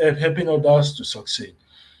succeed by helping others to succeed.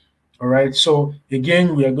 All right. So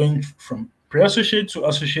again, we are going from pre-associate to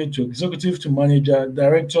associate to executive to manager,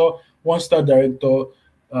 director, 1-star director,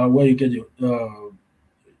 where you get your.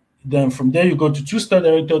 Then from there you go to 2-star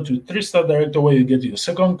director to 3-star director, where you get your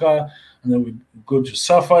second car, and then we go to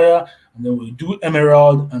sapphire, and then we do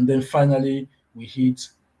emerald, and then finally we hit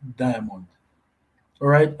diamond. All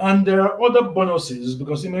right. And there are other bonuses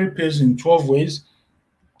because IMMERI pays in 12 ways.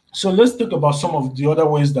 So let's talk about some of the other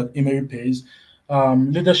ways that IMMERI pays.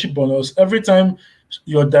 Leadership bonus. Every time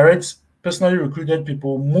your direct personally recruited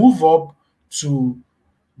people move up to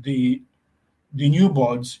the new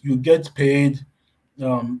boards, you get paid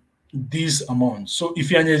this amount. So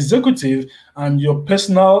if you're an executive and your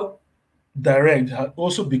personal direct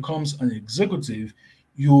also becomes an executive,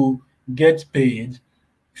 you get paid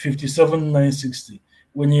 57,960.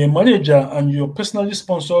 When you're a manager and your personally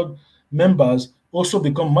sponsored members also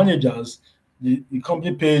become managers, the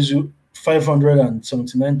company pays you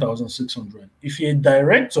 579,600. If you're a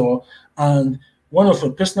director and one of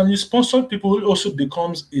your personally sponsored people also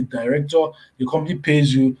becomes a director, the company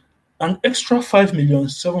pays you an extra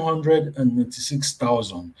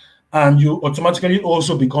 5,796,000, and you automatically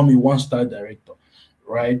also become a 1-star director,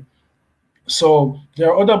 right? So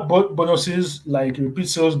there are other bonuses like repeat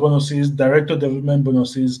sales bonuses, director development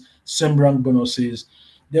bonuses, same rank bonuses.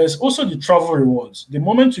 There's also the travel rewards. The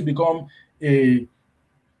moment you become a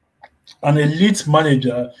an elite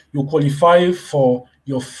manager, you qualify for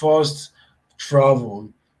your first travel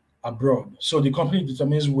abroad. So the company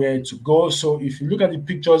determines where to go. So if you look at the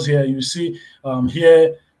pictures here, you see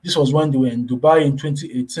here, this was when they were in Dubai in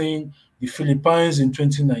 2018, the Philippines in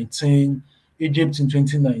 2019, Egypt in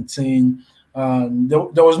 2019.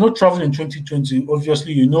 There was no travel in 2020.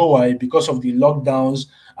 Obviously, you know why, because of the lockdowns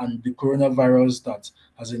and the coronavirus that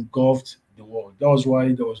has engulfed the world. That was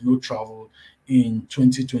why there was no travel in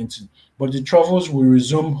 2020. But the travels will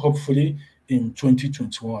resume hopefully in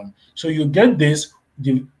 2021. So you get this.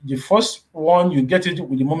 The first one, you get it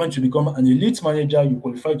with the moment you become an elite manager, you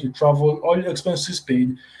qualify to travel, all expenses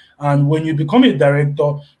paid. And when you become a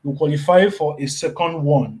director, you qualify for a second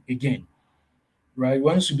one again, right?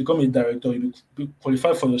 Once you become a director, you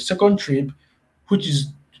qualify for your second trip, which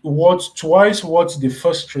is what twice what the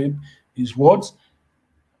first trip is worth.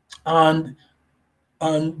 And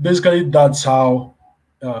basically that's how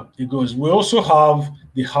it goes. We also have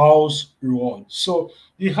the house reward. So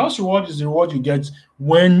the house reward is the reward you get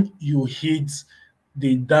when you hit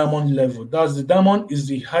the diamond level. That's the diamond is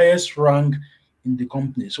the highest rank in the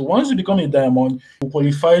company. So once you become a diamond, you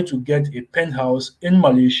qualify to get a penthouse in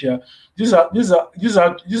Malaysia. This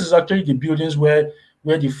is actually the buildings where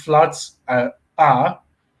the flats are.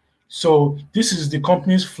 So this is the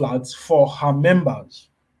company's flats for her members.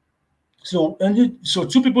 So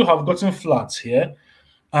two people have gotten flats here,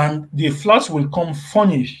 and the flats will come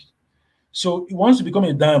furnished. So once you become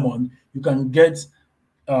a diamond, you can get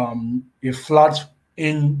a flat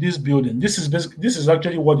in this building. This is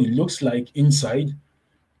actually what it looks like inside.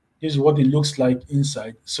 This is what it looks like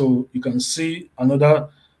inside. So you can see another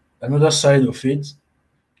side of it,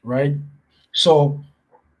 right? So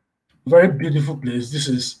very beautiful place. This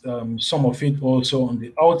is some of it also on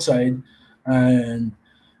the outside, and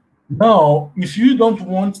now, if you don't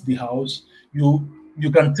want the house, you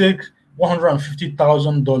can take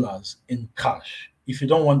 $150,000 in cash if you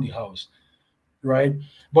don't want the house, right?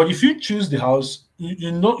 But if you choose the house,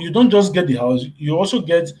 you know you don't just get the house, you also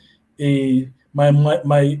get my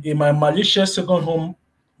Malaysia second home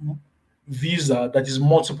visa that is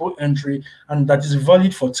multiple entry and that is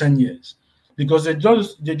valid for 10 years, because they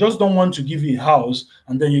just don't want to give you a house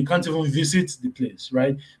and then you can't even visit the place,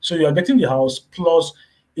 right? So you are getting the house plus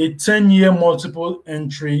a 10-year multiple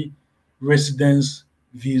entry residence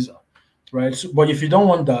visa, right? So, but if you don't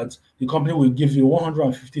want that, the company will give you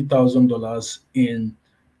 $150,000 in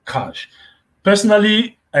cash.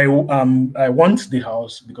 Personally, I want the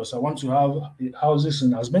house because I want to have houses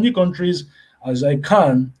in as many countries as I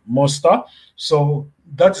can muster. So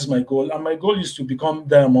that is my goal, and my goal is to become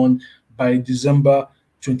diamond by December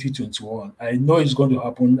 2021. I know it's going to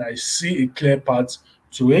happen. I see a clear path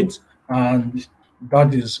to it, and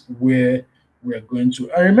that is where we're going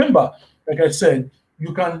to. I remember, like I said,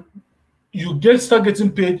 you can you get start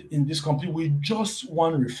getting paid in this company with just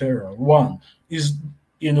one referral. One is,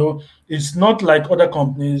 it's not like other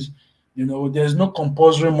companies. There's no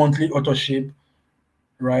compulsory monthly auto-ship,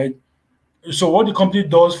 right? So what the company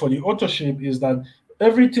does for the auto-ship is that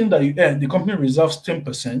everything that you earn, the company reserves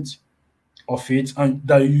 10% of it, and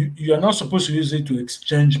that you are not supposed to use it to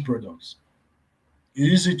exchange products. You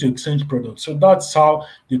use it to exchange products. So that's how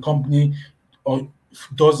the company uh,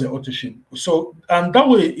 does the auto ship. So, and that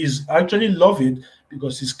way is I actually love it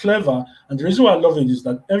because it's clever. And the reason why I love it is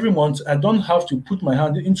that every month I don't have to put my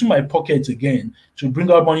hand into my pocket again to bring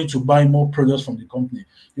out money to buy more products from the company.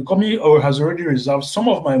 The company has already reserved some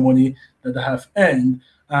of my money that I have earned,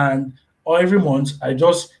 and every month I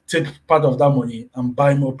just take part of that money and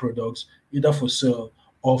buy more products either for sale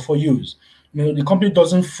or for use. The company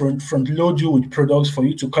doesn't front load you with products for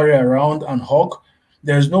you to carry around and hawk.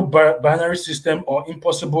 There's no binary system or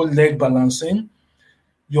impossible leg balancing.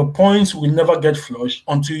 Your points will never get flushed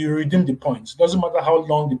until you redeem the points. Doesn't matter how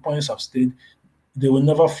long the points have stayed, they will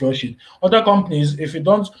never flush it. Other companies, if you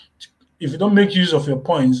don't make use of your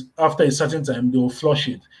points after a certain time, they will flush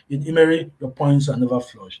it. In IMMERI, your points are never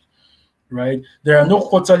flushed, right? There are no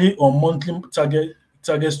quarterly or monthly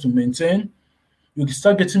targets to maintain. You can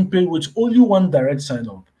start getting paid with only one direct sign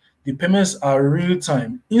up. The payments are real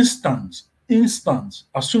time, instant.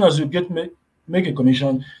 As soon as you make a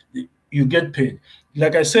commission, you get paid.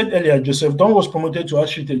 Like I said earlier, Joseph Don was promoted to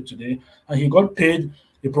architect today, and he got paid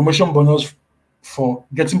a promotion bonus for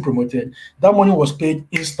getting promoted. That money was paid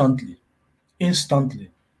instantly.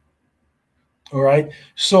 Instantly. All right.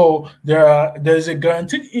 So there is a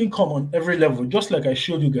guaranteed income on every level, just like I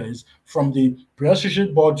showed you guys, from the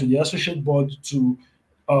pre-associate board to the associate board to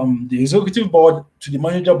the executive board to the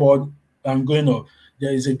manager board and going up.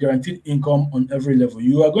 There is a guaranteed income on every level.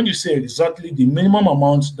 You are going to say exactly the minimum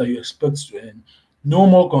amount that you expect to earn. No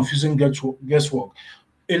more confusing guesswork.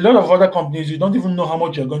 A lot of other companies, you don't even know how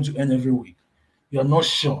much you're going to earn every week. You're not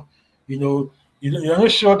sure. You know, you're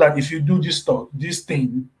not sure that if you do this stuff, this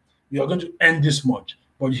thing, you are going to earn this much.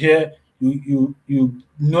 But here, you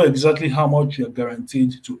know exactly how much you're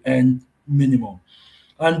guaranteed to earn minimum.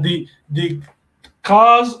 And the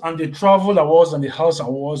cars and the travel awards and the house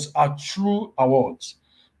awards are true awards.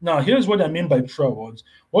 Now, here's what I mean by true awards.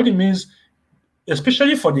 What it means,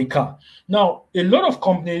 especially for the car. Now, a lot of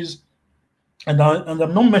companies, and I'm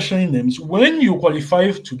not mentioning names, when you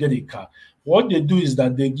qualify to get a car, what they do is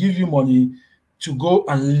that they give you money to go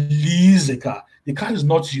and lease a car. The car is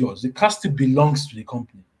not yours. The car still belongs to the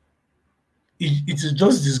company. It is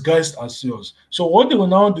just disguised as yours. So what they will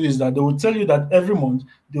now do is that they will tell you that every month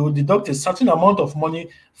they will deduct a certain amount of money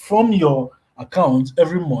from your account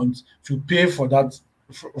every month to pay for that,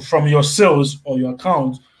 from your sales or your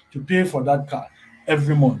account, to pay for that car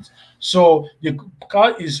every month. So the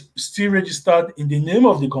car is still registered in the name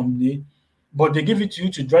of the company, but they give it to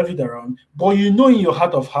you to drive it around. But you know in your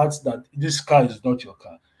heart of hearts that this car is not your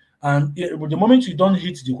car. And the moment you don't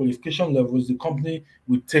hit the qualification levels, the company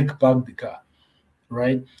will take back the car,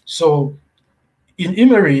 right? So in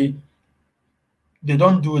IMMERI, they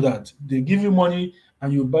don't do that. They give you money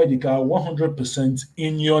and you buy the car 100%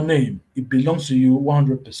 in your name. It belongs to you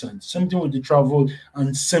 100%. Same thing with the travel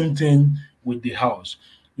and same thing with the house.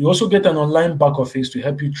 You also get an online back office to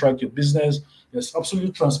help you track your business. There's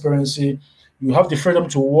absolute transparency. You have the freedom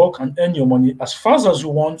to work and earn your money as fast as you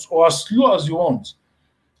want or as slow as you want,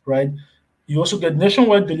 right? You also get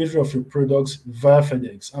nationwide delivery of your products via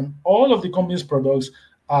FedEx. And all of the company's products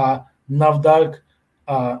are NAFDAC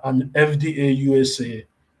and FDA USA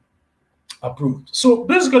approved. So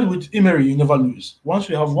basically, with IMMERI, you never lose. Once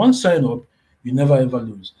you have one sign up, you never ever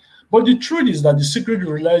lose. But the truth is that the secret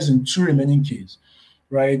relies in two remaining keys,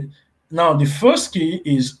 right? Now, the first key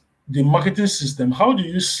is the marketing system. How do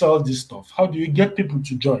you sell this stuff? How do you get people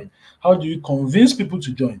to join? How do you convince people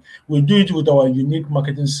to join? We do it with our unique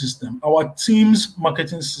marketing system, our team's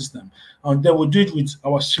marketing system, and then we do it with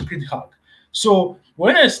our secret hack. So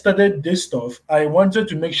when I started this stuff, I wanted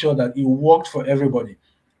to make sure that it worked for everybody,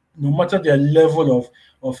 no matter their level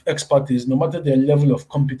of expertise, no matter their level of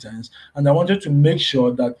competence. And I wanted to make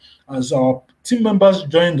sure that as our team members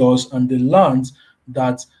joined us and they learned,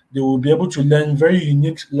 that they will be able to learn very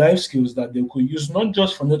unique life skills that they could use not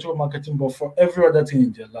just for network marketing, but for every other thing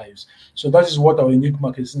in their lives. So that is what our unique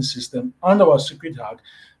marketing system and our secret hack.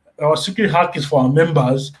 Our secret hack is for our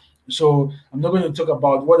members. So I'm not going to talk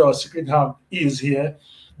about what our secret hack is here,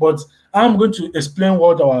 but I'm going to explain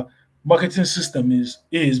what our marketing system is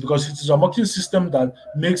because it is our marketing system that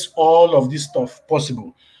makes all of this stuff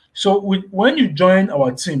possible. So when you join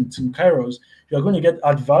our Team Kairos, you are going to get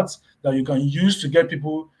adverts that you can use to get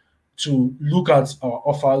people to look at our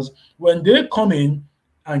offers. When they come in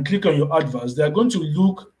and click on your adverts, they are going to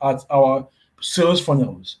look at our sales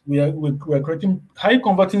funnels. We're creating high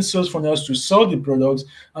converting sales funnels to sell the products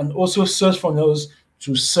and also sales funnels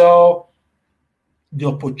to sell the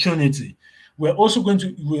opportunity. We're also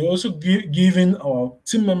giving our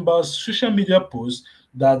team members social media posts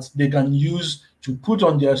that they can use to put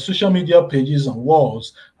on their social media pages and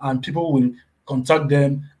walls, and people will contact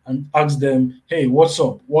them and ask them, hey, what's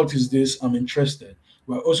up? What is this? I'm interested.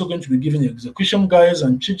 We're also going to be giving execution guides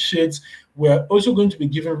and cheat sheets. We're also going to be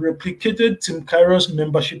giving replicated Team Kairos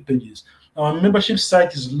membership pages. Our membership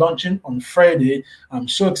site is launching on Friday. I'm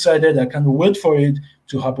so excited. I can't wait for it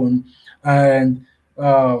to happen. And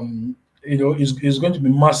it's going to be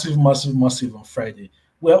massive, massive, massive on Friday.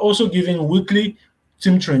 We're also giving weekly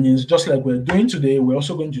team trainings, just like we're doing today. We're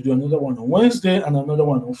also going to do another one on Wednesday and another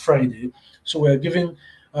one on Friday. So we're giving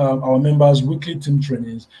our members weekly team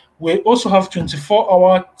trainings. We also have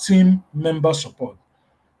 24-hour team member support.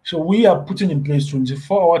 So we are putting in place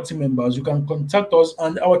 24-hour team members. You can contact us,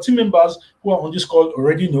 and our team members who are on this call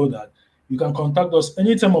already know that. You can contact us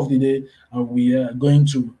any time of the day, and we are going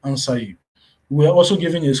to answer you. We are also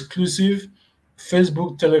giving exclusive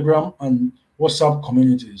Facebook, Telegram, and WhatsApp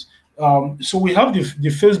communities. So we have the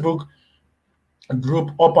Facebook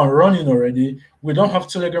group up and running already. We don't have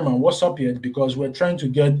Telegram and WhatsApp yet because we're trying to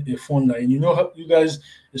get a phone line. You know, you guys,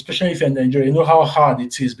 especially if you're in Nigeria, you know how hard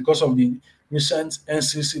it is because of the recent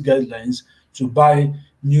NCC guidelines to buy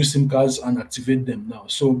new SIM cards and activate them now.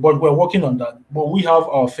 So, but we're working on that. But we have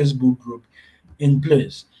our Facebook group in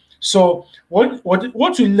place. So what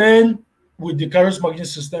we learn with the Kairos marketing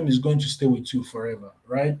system is going to stay with you forever,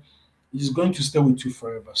 right? It's going to stay with you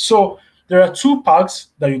forever. So there are two packs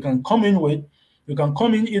that you can come in with. You can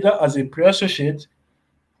come in either as a pre-associate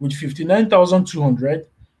with 59,200,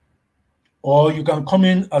 or you can come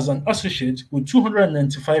in as an associate with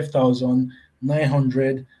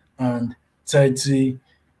 295,930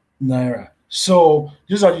 naira. So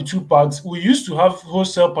these are the two packs. We used to have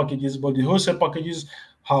wholesale packages, but the wholesale packages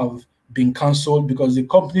have been cancelled because the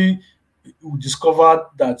company discovered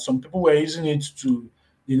that some people were using it to,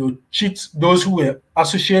 cheat those who were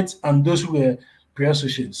associates and those who were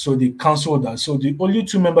pre-associates. So they cancelled that. So the only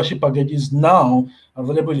two membership packages now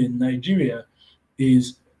available in Nigeria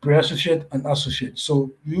is pre-associate and associate.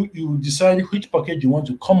 So you decide which package you want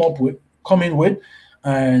to come in with,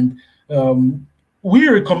 and we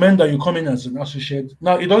recommend that you come in as an associate.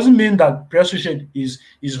 Now, it doesn't mean that pre-associate is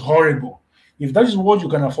horrible. If that is what you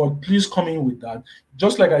can afford, please come in with that.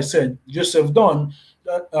 Just like I said, Joseph Don,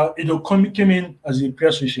 came in as a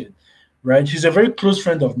pre-associate, right? He's a very close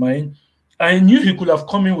friend of mine. I knew he could have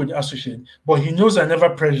come in with the associate, but he knows I never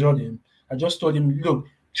pressured him. I just told him, look,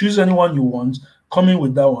 choose anyone you want, come in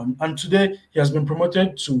with that one. And today he has been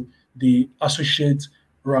promoted to the associate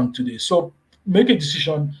rank today. So make a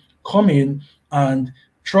decision, come in, and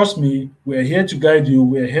trust me, we're here to guide you.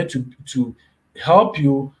 We're here to help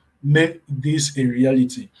you make this a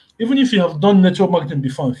reality. Even if you have done network marketing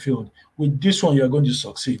before and failed, with this one you are going to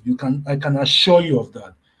succeed. I can assure you of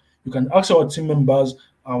that. You can ask our team members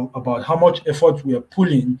about how much effort we are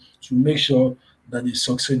pulling to make sure that they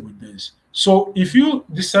succeed with this. So if you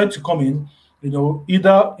decide to come in, on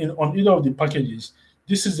either of the packages,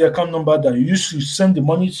 this is the account number that you should send the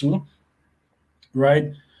money to,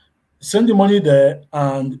 right? Send the money there,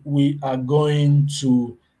 and we are going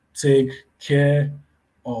to take care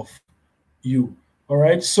of you. All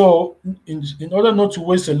right. So, in order not to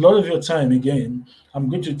waste a lot of your time again, I'm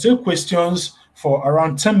going to take questions for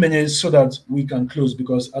around 10 minutes so that we can close,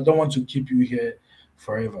 because I don't want to keep you here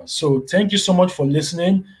forever. So, thank you so much for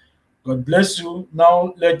listening. God bless you.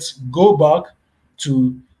 Now, let's go back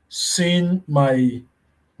to seeing my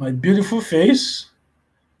beautiful face.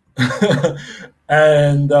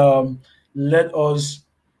 And let us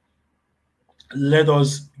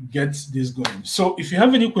get this going. So if you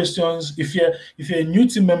have any questions, if you're a new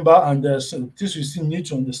team member and there's things you still need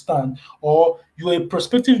to understand, or you're a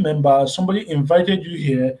prospective member, somebody invited you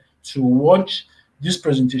here to watch this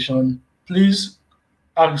presentation, please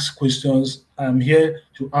ask questions. I'm here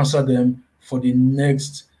to answer them for the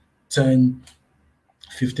next 10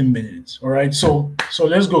 15 minutes. All right, so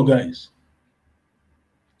let's go, guys.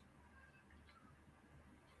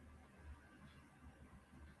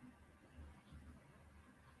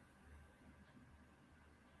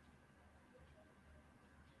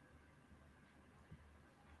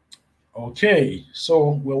 Okay,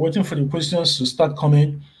 so we're waiting for the questions to start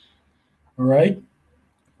coming. All right,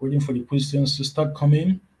 waiting for the questions to start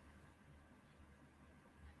coming.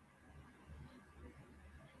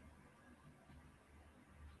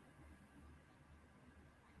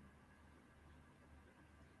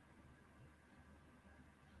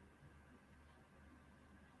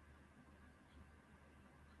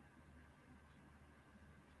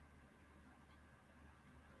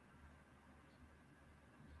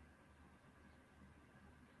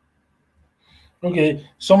 Okay,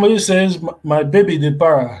 somebody says my baby the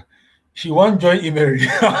para. She won't join IMMERI.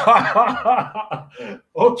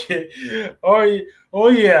 Okay. Oh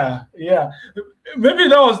yeah, yeah. Maybe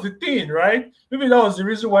that was the thing, right? Maybe that was the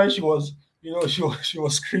reason why she was, she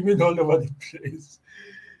was screaming all over the place.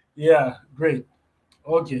 Yeah, great.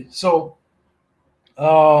 Okay, so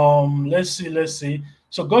let's see.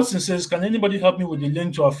 So Godson says, can anybody help me with the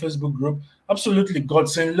link to our Facebook group? Absolutely,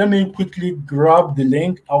 Godson. Let me quickly grab the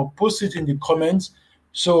link. I'll post it in the comments.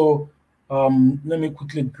 So let me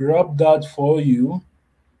quickly grab that for you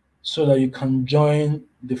so that you can join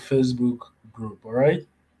the Facebook group. All right.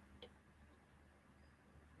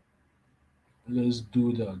 Let's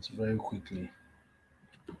do that very quickly.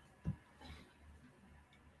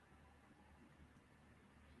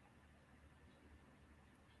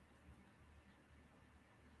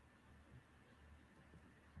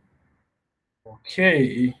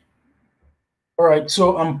 Okay. All right.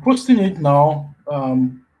 So I'm posting it now.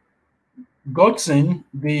 Godson,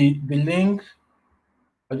 the link,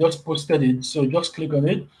 I just posted it. So just click on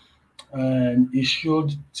it and it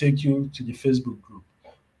should take you to the Facebook group.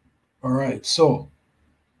 All right. So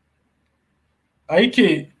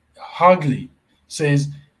IK Hagley says,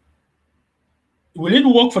 will it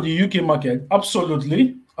work for the UK market?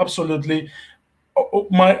 Absolutely. Absolutely.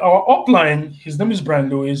 Our upline, his name is Brian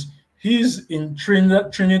Lewis. He's in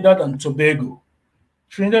Trinidad and Tobago.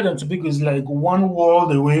 Trinidad and Tobago is like one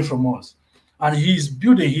world away from us. And he's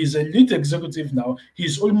a lead executive now.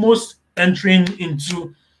 He's almost entering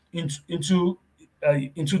into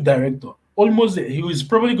director. Almost there. He is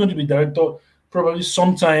probably going to be director probably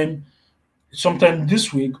sometime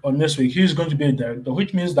this week or next week. He's going to be a director,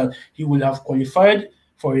 which means that he will have qualified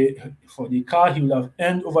for the car. He will have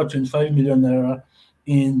earned over 25 million naira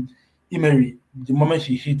in IMMERI the moment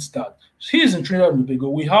he hits that. So he is in Trinidad and Tobago.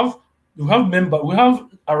 We have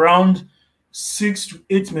around 6 to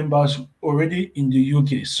 8 members already in the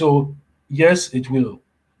UK. So yes, it will.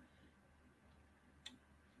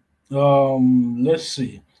 Let's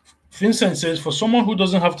see. Vincent says, for someone who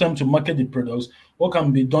doesn't have time to market the products, what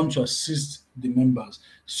can be done to assist the members?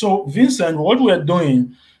 So, Vincent, what we are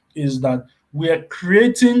doing is that we're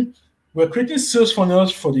creating sales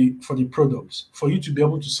funnels for the products for you to be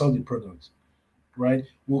able to sell the products, right?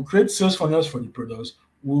 We'll create sales funnels for the products.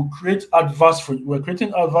 We're creating adverts for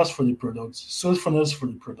the products, sales funnels for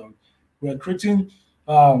the product. We're creating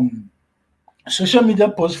social media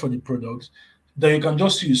posts for the products that you can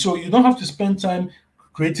just use. So you don't have to spend time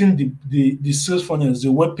creating the sales funnels,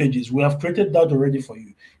 the web pages. We have created that already for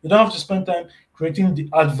you. You don't have to spend time creating the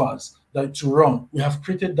adverts that to run. We have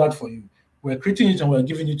created that for you. We're creating it and we're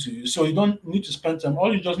giving it to you. So you don't need to spend time.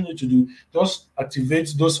 All you just need to do, just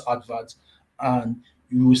activate those adverts and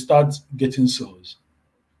you will start getting sales.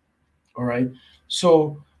 All right.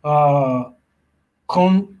 So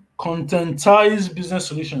Contentize Business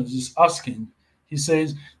Solutions is asking, he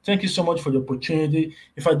says, thank you so much for the opportunity.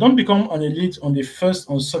 If I don't become an elite on the first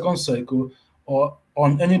or second cycle or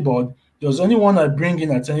on any board, does anyone I bring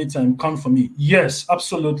in at any time count for me? Yes,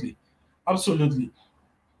 absolutely. Absolutely.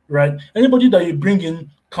 Right? Anybody that you bring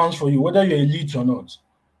in counts for you, whether you're elite or not.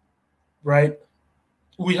 Right?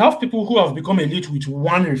 We have people who have become elite with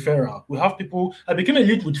one referral. We have people, I became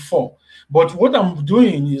elite with 4. But what I'm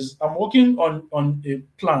doing is I'm working on a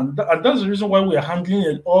plan. And that's the reason why we are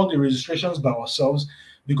handling all the registrations by ourselves,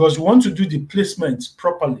 because we want to do the placements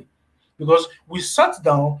properly. Because we sat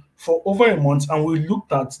down for over a month and we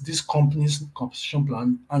looked at this company's compensation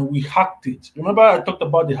plan and we hacked it. Remember, I talked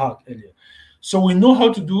about the hack earlier. So we know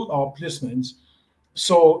how to do our placements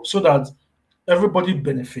so that everybody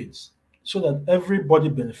benefits. So that everybody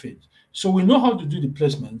benefits. So we know how to do the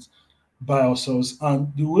placements by ourselves,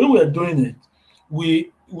 and the way we are doing it,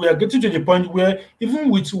 we are getting to the point where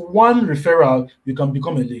even with one referral, you can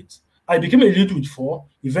become elite. I became elite with 4.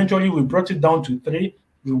 Eventually, we brought it down to 3.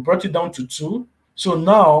 We brought it down to 2. So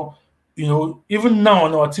now, even now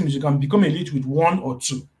on our teams, you can become elite with 1 or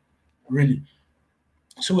 2, really.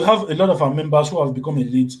 So we have a lot of our members who have become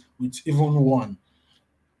elite with even one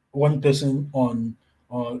person on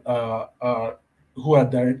who are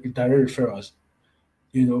direct referrals.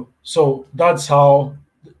 So that's how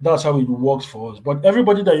it works for us. But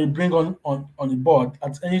everybody that you bring on the board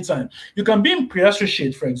at any time, you can be in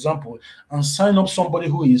pre-associate, for example, and sign up somebody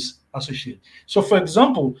who is associate. So for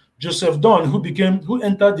example, Joseph Don, who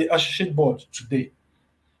entered the associate board today,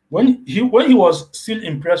 when he was still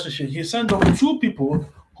in pre-associate, he signed up 2 people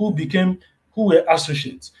who were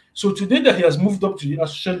associates. So today that he has moved up to the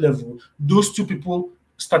associate level, those 2 people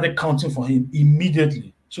started counting for him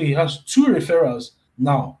immediately. So he has 2 referrals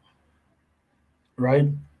now, right?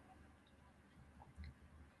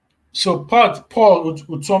 So Paul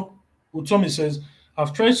Utomi says,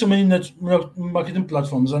 I've tried so many marketing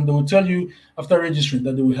platforms and they will tell you after registering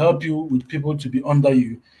that they will help you with people to be under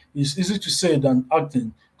you. It's easy to say than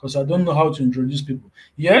acting because I don't know how to introduce people.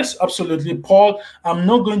 Yes, absolutely, Paul. I'm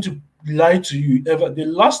not going to lie to you ever. The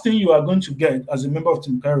last thing you are going to get as a member of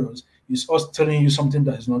Team Kairos is us telling you something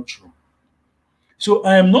that is not true. So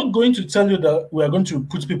I am not going to tell you that we are going to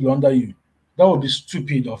put people under you. That would be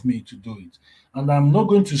stupid of me to do it. And I'm not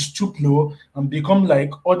going to stoop low and become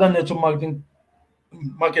like other network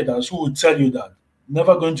marketers who will tell you that.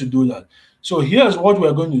 Never going to do that. So here's what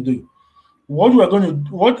we're going to do.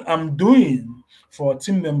 What I'm doing for our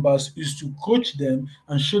team members is to coach them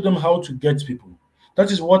and show them how to get people.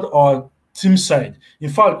 That is what our team site. In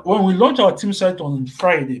fact, when we launch our team site on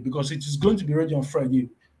Friday, because it is going to be ready on Friday,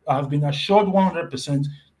 I have been assured 100%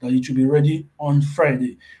 that it will be ready on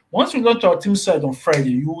Friday. Once we launch our team site on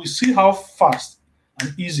Friday, you will see how fast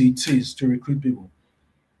and easy it is to recruit people.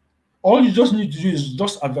 All you just need to do is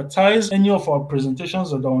just advertise any of our presentations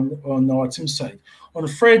that are on our team site. On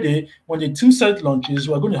Friday, when the team site launches,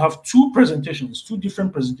 we're going to have 2 presentations, 2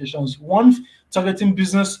 different presentations, one targeting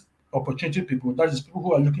business opportunity people, that is people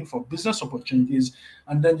who are looking for business opportunities,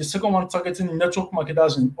 and then the second one targeting network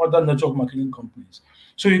marketers and other network marketing companies.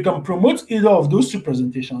 So you can promote either of those two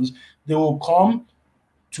presentations. They will come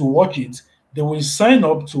to watch it. They will sign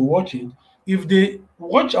up to watch it. If they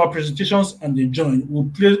watch our presentations and they join,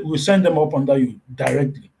 we'll sign them up under you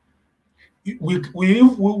directly.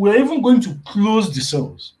 We're even going to close the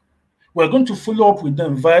sales. We're going to follow up with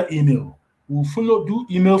them via email. Do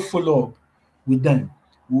email follow up with them.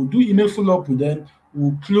 We'll do email follow up with them.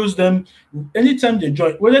 We'll close them anytime they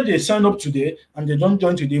join, whether they sign up today and they don't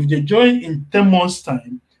join today. If they join in 10 months'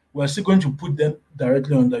 time, we're still going to put them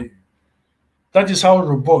directly under you. That is how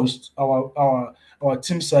robust our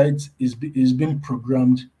team site is being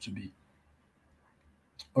programmed to be.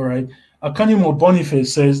 All right. Akanimo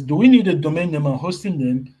Boniface says, do we need a domain name and hosting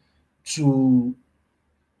name to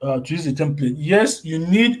use the template? Yes, you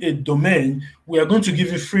need a domain. We are going to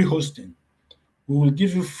give you free hosting. We will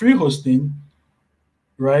give you free hosting,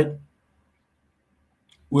 right?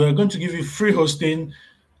 We are going to give you free hosting,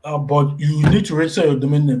 but you need to register your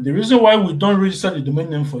domain name. The reason why we don't register the domain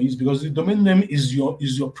name for you is because the domain name is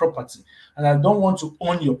your property, and I don't want to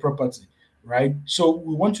own your property, right? So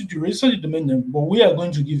we want you to register the domain name, but we are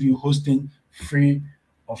going to give you hosting free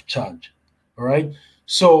of charge. All right.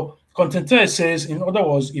 So Contenter says, in other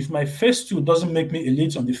words, if my first two doesn't make me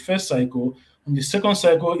elite on the first cycle, on the second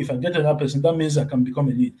cycle, if I get another person, that means I can become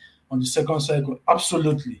elite on the second cycle.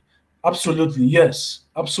 Absolutely. Absolutely. Yes.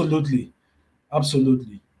 Absolutely.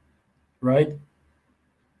 Absolutely. Right?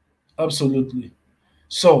 Absolutely.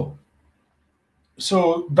 So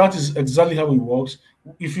that is exactly how it works.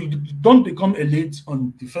 If you don't become elite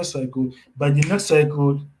on the first cycle, by the next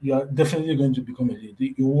cycle, you are definitely going to become elite.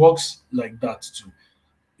 It works like that too.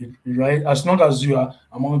 Right? As long as you are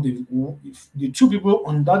among the two people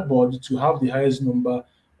on that board to have the highest number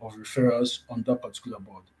of referrals on that particular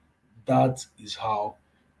board. That is how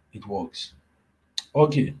it works.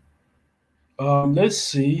 Okay. Let's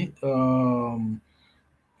see. Felino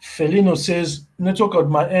says, network at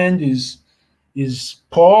my end is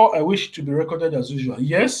poor. I wish it to be recorded as usual.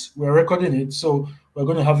 Yes, we're recording it, so we're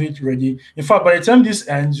going to have it ready. In fact, by the time this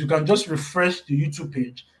ends, you can just refresh the YouTube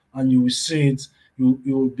page and you will see it. You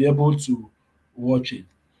will be able to watch it.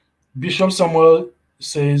 Bishop Samuel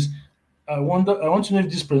says, I want to know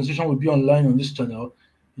if this presentation will be online on this channel.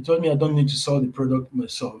 He told me I don't need to sell the product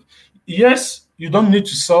myself. Yes, you don't need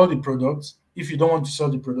to sell the product. If you don't want to sell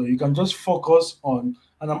the product, you can just focus on,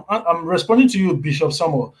 and I'm responding to you, Bishop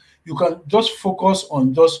Samuel. You can just focus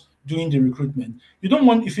on just doing the recruitment.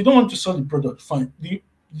 If you don't want to sell the product, fine. The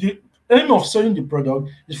aim of selling the product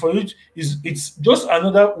is for you it's just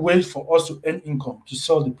another way for us to earn income to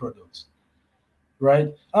sell the products,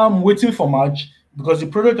 right? I'm waiting for March because the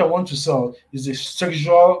product I want to sell is a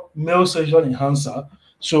male sexual enhancer.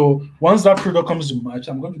 So once that product comes to March,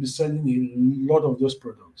 I'm going to be selling a lot of those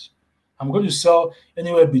products. I'm going to sell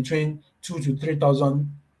anywhere between 2,000 to 3,000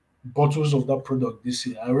 bottles of that product this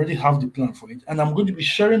year. I already have the plan for it, and I'm going to be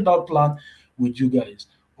sharing that plan with you guys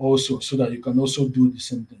also, so that you can also do the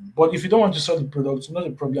same thing. But if you don't want to sell the product, not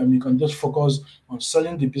a problem. You can just focus on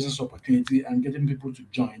selling the business opportunity and getting people to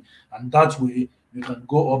join, and that way you can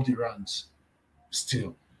go up the ranks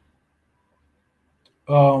still.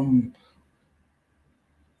 When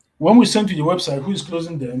we send to the website, who is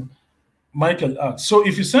closing them? Michael asks. So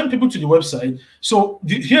if you send people to the website,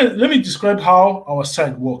 here let me describe how our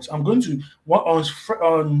site works. I'm going to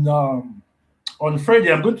on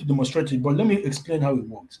Friday, I'm going to demonstrate it, but let me explain how it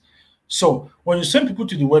works. So when you send people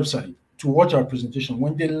to the website to watch our presentation,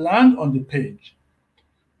 when they land on the page,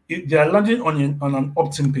 they are landing on an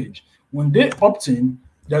opt-in page. When they opt in,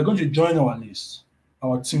 they are going to join our list,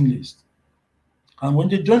 our team list. And when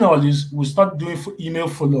they join our list, we'll start doing email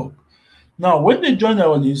follow-up. Now, when they join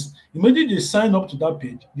our list, immediately they sign up to that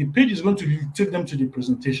page. The page is going to take them to the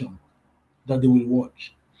presentation that they will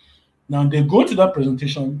watch. Now, they go to that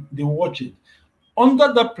presentation, they watch it.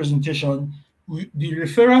 Under that presentation, the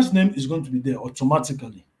referral's name is going to be there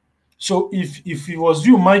automatically. So if it was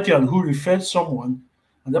you, Michael, who referred someone,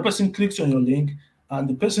 and that person clicks on your link, and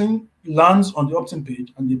the person lands on the opt-in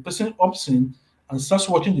page, and the person opts in and starts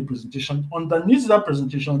watching the presentation, underneath that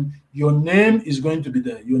presentation, your name is going to be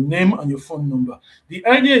there, your name and your phone number. The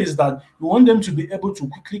idea is that we want them to be able to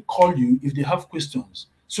quickly call you if they have questions,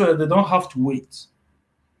 so that they don't have to wait,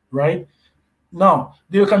 right? Now,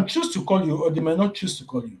 they can choose to call you or they may not choose to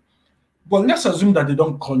call you. But let's assume that they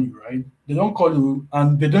don't call you, right? They don't call you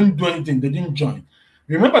and they don't do anything, they didn't join.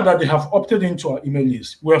 Remember that they have opted into our email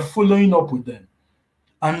list. We're following up with them.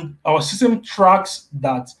 And our system tracks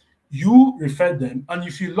that you referred them. And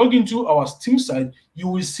if you log into our team site, you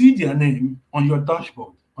will see their name on your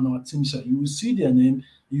dashboard, on our team site. You will see their name,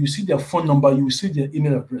 you will see their phone number, you will see their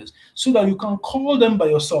email address, so that you can call them by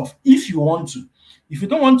yourself if you want to. If you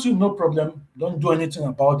don't want to, no problem. Don't do anything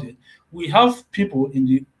about it. We have people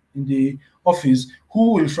in the office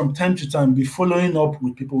who will from time to time be following up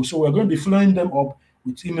with people. So we're going to be following them up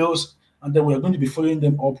with emails, and then we're going to be following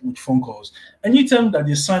them up with phone calls. Anytime that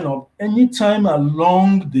they sign up, anytime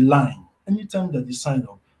along the line, anytime that they sign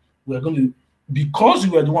up, we're going to, because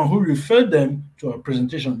you are the one who referred them to our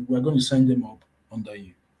presentation, we're going to sign them up under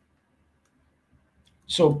you.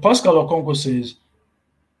 So Pascal Okonkwo says,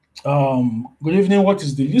 good evening. What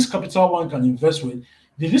is the least capital one can invest with?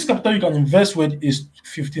 The least capital you can invest with is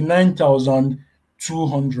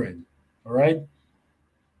 59,200. All right,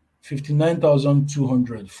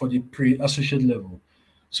 59,200 for the pre-associate level.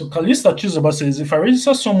 So Kalista Chizaba says, if I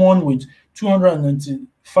register someone with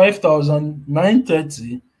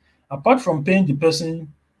 295,930, apart from paying the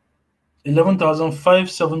person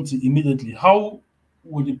 11,570 immediately, how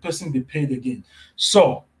would the person be paid again?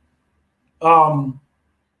 So, apart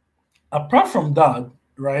from that,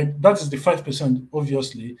 right, that is the 5%,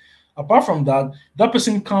 obviously. Apart from that, that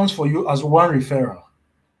person counts for you as one referral.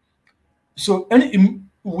 So,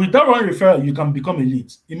 with that one referral, you can become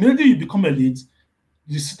elite. Immediately you become elite,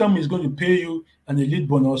 the system is going to pay you an elite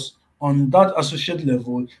bonus on that associate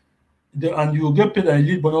level, and you will get paid an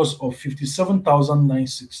elite bonus of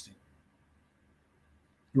 57,960.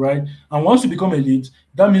 Right? And once you become elite,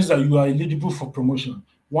 that means that you are eligible for promotion.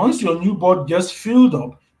 Once your new board gets filled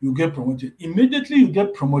up, you get promoted. Immediately you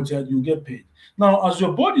get promoted, you get paid. Now, as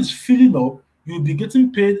your board is filling up, you'll be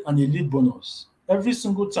getting paid an elite bonus every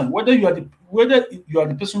single time, whether you are the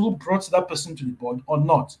person who brought that person to the board or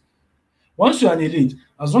not. Once you're an elite,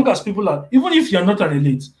 as long as people are, even if you're not an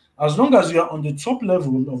elite, as long as you're on the top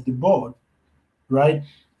level of the board, right?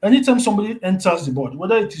 Anytime somebody enters the board,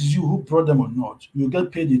 whether it is you who brought them or not, you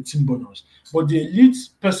get paid a team bonus. But the elite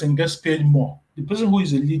person gets paid more. The person who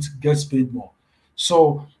is elite gets paid more.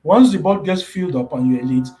 So once the board gets filled up and you're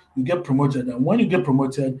elite, you get promoted. And when you get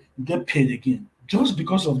promoted, you get paid again, just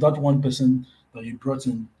because of that one person that you brought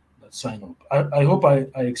in that sign up. I hope I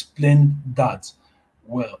explained that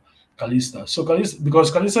well. Kalista. So Kalista,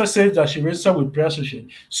 because Kalista said that she registered with pre-associate.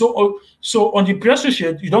 So on the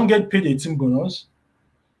pre-associate, you don't get paid a team bonus.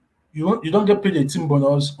 You don't get paid a team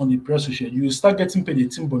bonus on the pre-associate. You start getting paid a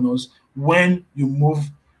team bonus when you move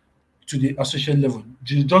to the associate level.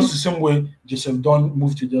 Just the same way Joseph Don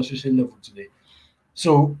moved to the associate level today.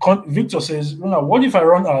 So Victor says, what if I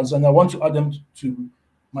run ads and I want to add them to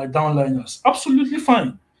my downliners? Absolutely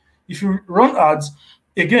fine. If you run ads,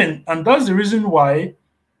 again, and that's the reason why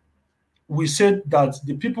we said that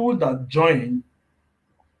the people that join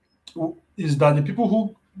is that the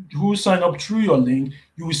people who sign up through your link,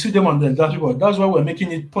 you will see them on the dashboard. That's why we're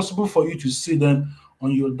making it possible for you to see them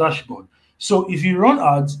on your dashboard. So if you run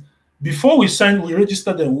ads, before we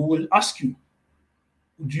register them, we will ask you,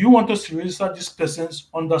 do you want us to register these persons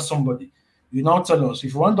under somebody? You now tell us.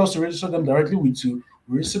 If you want us to register them directly with you,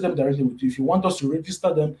 we register them directly with you. If you want us to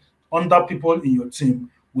register them under people in your team,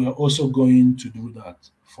 we are also going to do that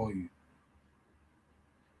for you.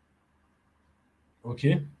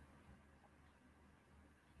 Okay.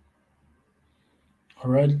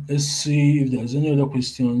 All right. Let's see if there's any other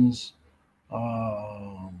questions.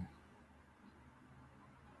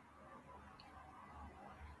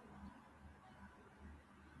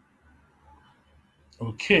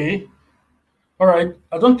 Okay. All right.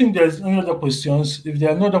 I don't think there's any other questions. If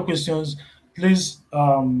there are no other questions, please.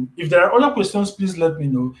 If there are other questions, please let me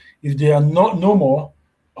know. If there are no more,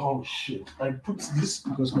 oh shit! I put this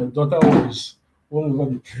because my daughter was all over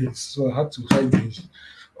the place, so I had to hide this.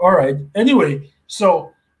 All right. Anyway,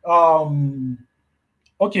 so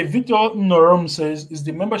okay. Victor Norom says, "Is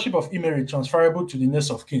the membership of IMMERI transferable to the next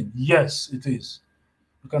of kin?" Yes, it is.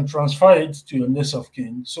 You can transfer it to your next of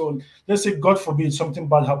kin. So let's say, God forbid, something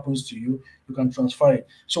bad happens to you, you can transfer it.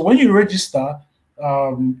 So when you register,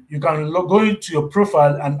 you can go into your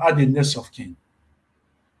profile and add a next of kin.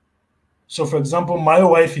 So, for example, my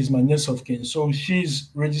wife is my next of kin, so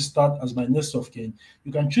she's registered as my next of kin.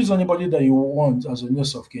 You can choose anybody that you want as a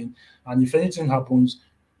next of kin, and if anything happens,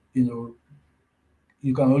 you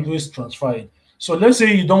can always transfer it. So let's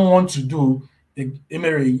say you don't want to do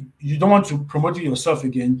IMMERI, you don't want to promote it yourself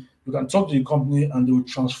again, you can talk to the company and they will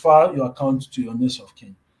transfer your account to your next of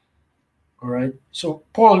kin. All right. So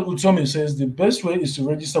Paul Utomi says the best way is to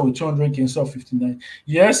register with 200K instead of 59.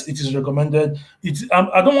 Yes, it is recommended.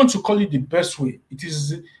 I don't want to call it the best way. It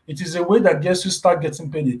is a way that gets you start getting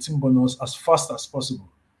paid a team bonus as fast as possible,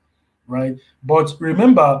 right? But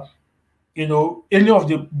remember, any of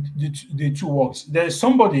the two works. There is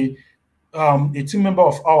somebody a team member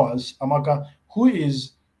of ours, Amaka,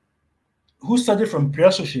 who started from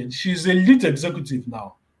pre-associate. She's a lead executive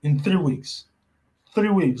now in 3 weeks. 3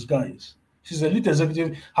 weeks, guys. She's a lead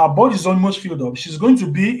executive. Her board is almost filled up. She's going to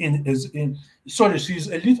be in sorry, she's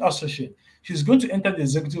a lead associate. She's going to enter the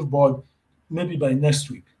executive board maybe by next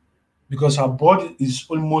week because her board is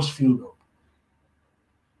almost filled up.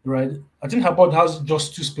 Right? I think her board has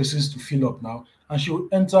just two spaces to fill up now, and she will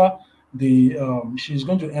enter she's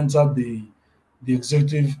going to enter the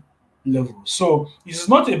executive level. So it's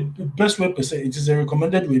not a best way per se. It is a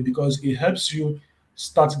recommended way because it helps you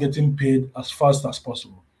start getting paid as fast as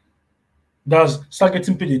possible. That's start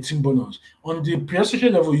getting paid a team bonus. On the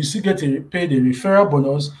pre-associate level, you still get paid a referral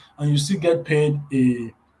bonus, and you still get paid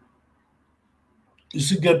a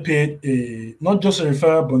not just a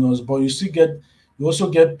referral bonus, but you also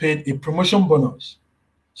get paid a promotion bonus.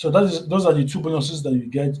 So those are the two bonuses that you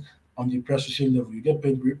get on the pre-associate level. You get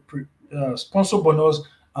paid sponsor bonus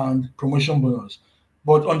and promotion bonus.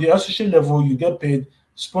 But on the associate level, you get paid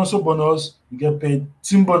sponsor bonus, you get paid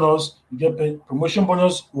team bonus, you get paid promotion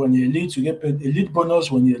bonus when you're elite, you get paid elite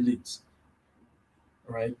bonus when you're elite.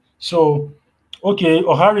 Right? So, okay,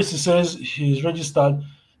 O'Harris says he's registered.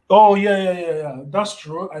 Oh, yeah. That's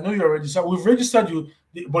true. I know you're registered. We've registered you,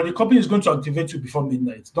 but the company is going to activate you before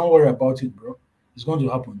midnight. Don't worry about it, bro. It's going to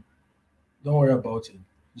happen. Don't worry about it.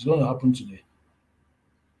 It's going to happen today.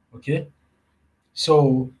 Okay.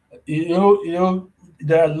 So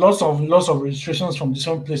there are lots of registrations from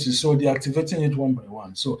different places, so they're activating it one by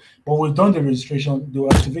one. So, but we've done the registration. They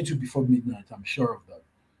will activate you before midnight. I'm sure of that.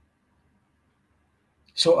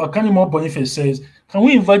 So Akanimo Boniface says, "Can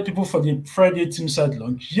we invite people for the Friday team side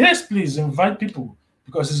lunch?" Yes, please invite people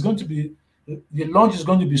because it's going to be the lunch is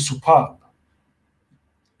going to be superb.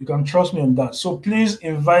 You can trust me on that. So please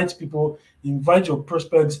invite people, invite your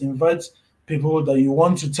prospects, invite people that you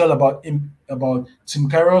want to tell about Tim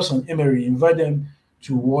Kairos and IMMERI. Invite them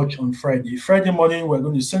to watch on Friday. Friday morning, we're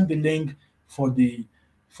going to send the link for the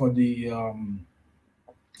for the um,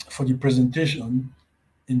 for the presentation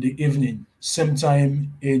in the evening, same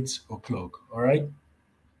time, 8 o'clock. All right.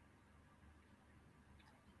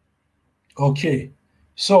 Okay.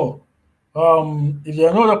 So if there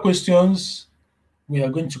are no other questions, we are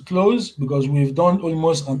going to close because we've done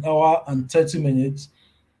almost an hour and 30 minutes.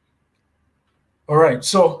 All right.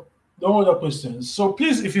 So no other questions. So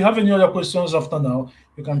please, if you have any other questions after now,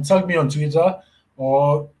 you can tag me on Twitter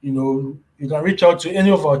or you can reach out to any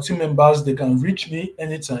of our team members. They can reach me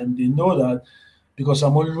anytime. They know that because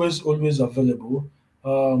I'm always available.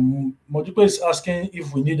 Modipo is asking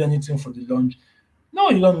if we need anything for the launch. No,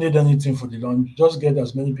 you don't need anything for the launch. Just get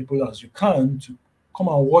as many people as you can to come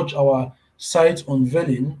and watch our site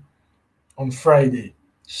unveiling on Friday.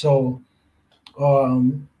 So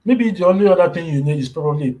maybe the only other thing you need is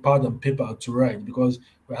probably a pad and paper to write because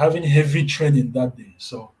we're having heavy training that day.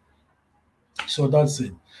 So that's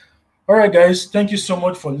it. All right, guys. Thank you so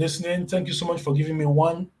much for listening. Thank you so much for giving me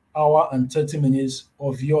 1 hour and 30 minutes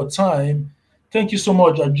of your time. Thank you so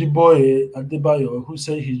much, Ajiboye Adebayo, who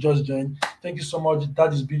said he just joined. Thank you so much.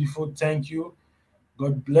 That is beautiful. Thank you.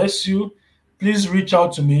 God bless you. Please reach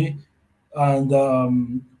out to me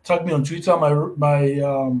and tag me on Twitter. My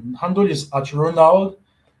handle is at Ronald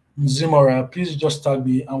Zimora. Please just tag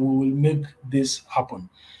me and we will make this happen.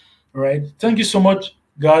 All right. Thank you so much,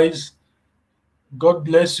 guys. God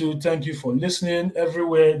bless you. Thank you for listening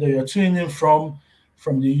everywhere that you're tuning in from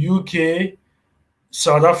the UK,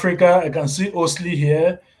 South Africa. I can see Osley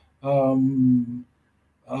here. From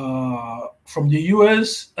the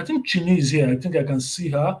US, I think Chini is here. I think I can see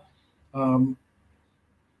her.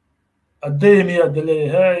 Adeyemi Adele,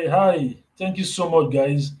 hey, hi. Thank you so much,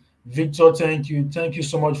 guys. Victor, thank you. Thank you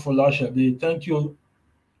so much for Lashade. Thank you,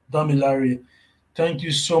 Damilare. Thank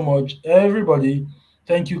you so much, everybody.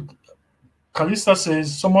 Thank you. Kalista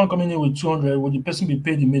says, someone coming in with 200, will the person be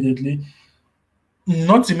paid immediately?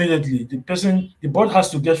 Not immediately. The board has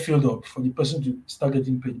to get filled up for the person to start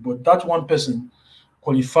getting paid. But that one person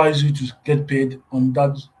qualifies you to get paid on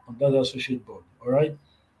that associate board. All right.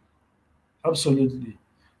 Absolutely.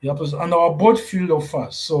 Yeah, and our board filled up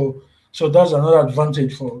fast. So that's another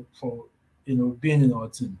advantage for being in our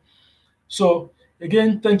team. So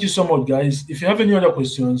again, thank you so much, guys. If you have any other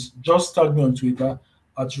questions, just tag me on Twitter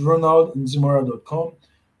at ronaldnzimora.com.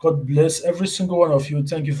 God bless every single one of you.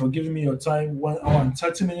 Thank you for giving me your time, 1 hour and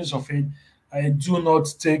 30 minutes of it. I do not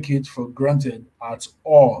take it for granted at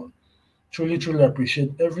all. Truly, truly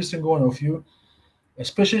appreciate every single one of you,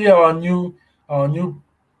 especially our new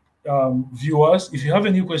viewers. If you have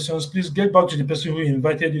any questions, please get back to the person who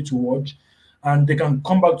invited you to watch and they can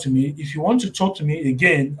come back to me. If you want to talk to me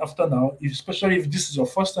again after now, especially if this is your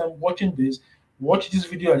first time watching this, watch this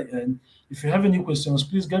video at the end. If you have any questions,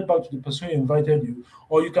 please get back to the person who invited you,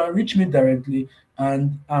 or you can reach me directly,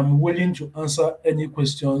 and I'm willing to answer any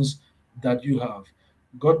questions that you have.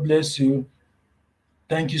 God bless you.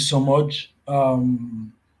 Thank you so much.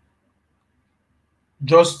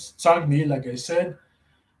 Just tag me, like I said,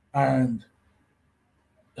 and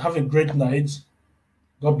have a great night.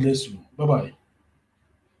 God bless you. Bye bye.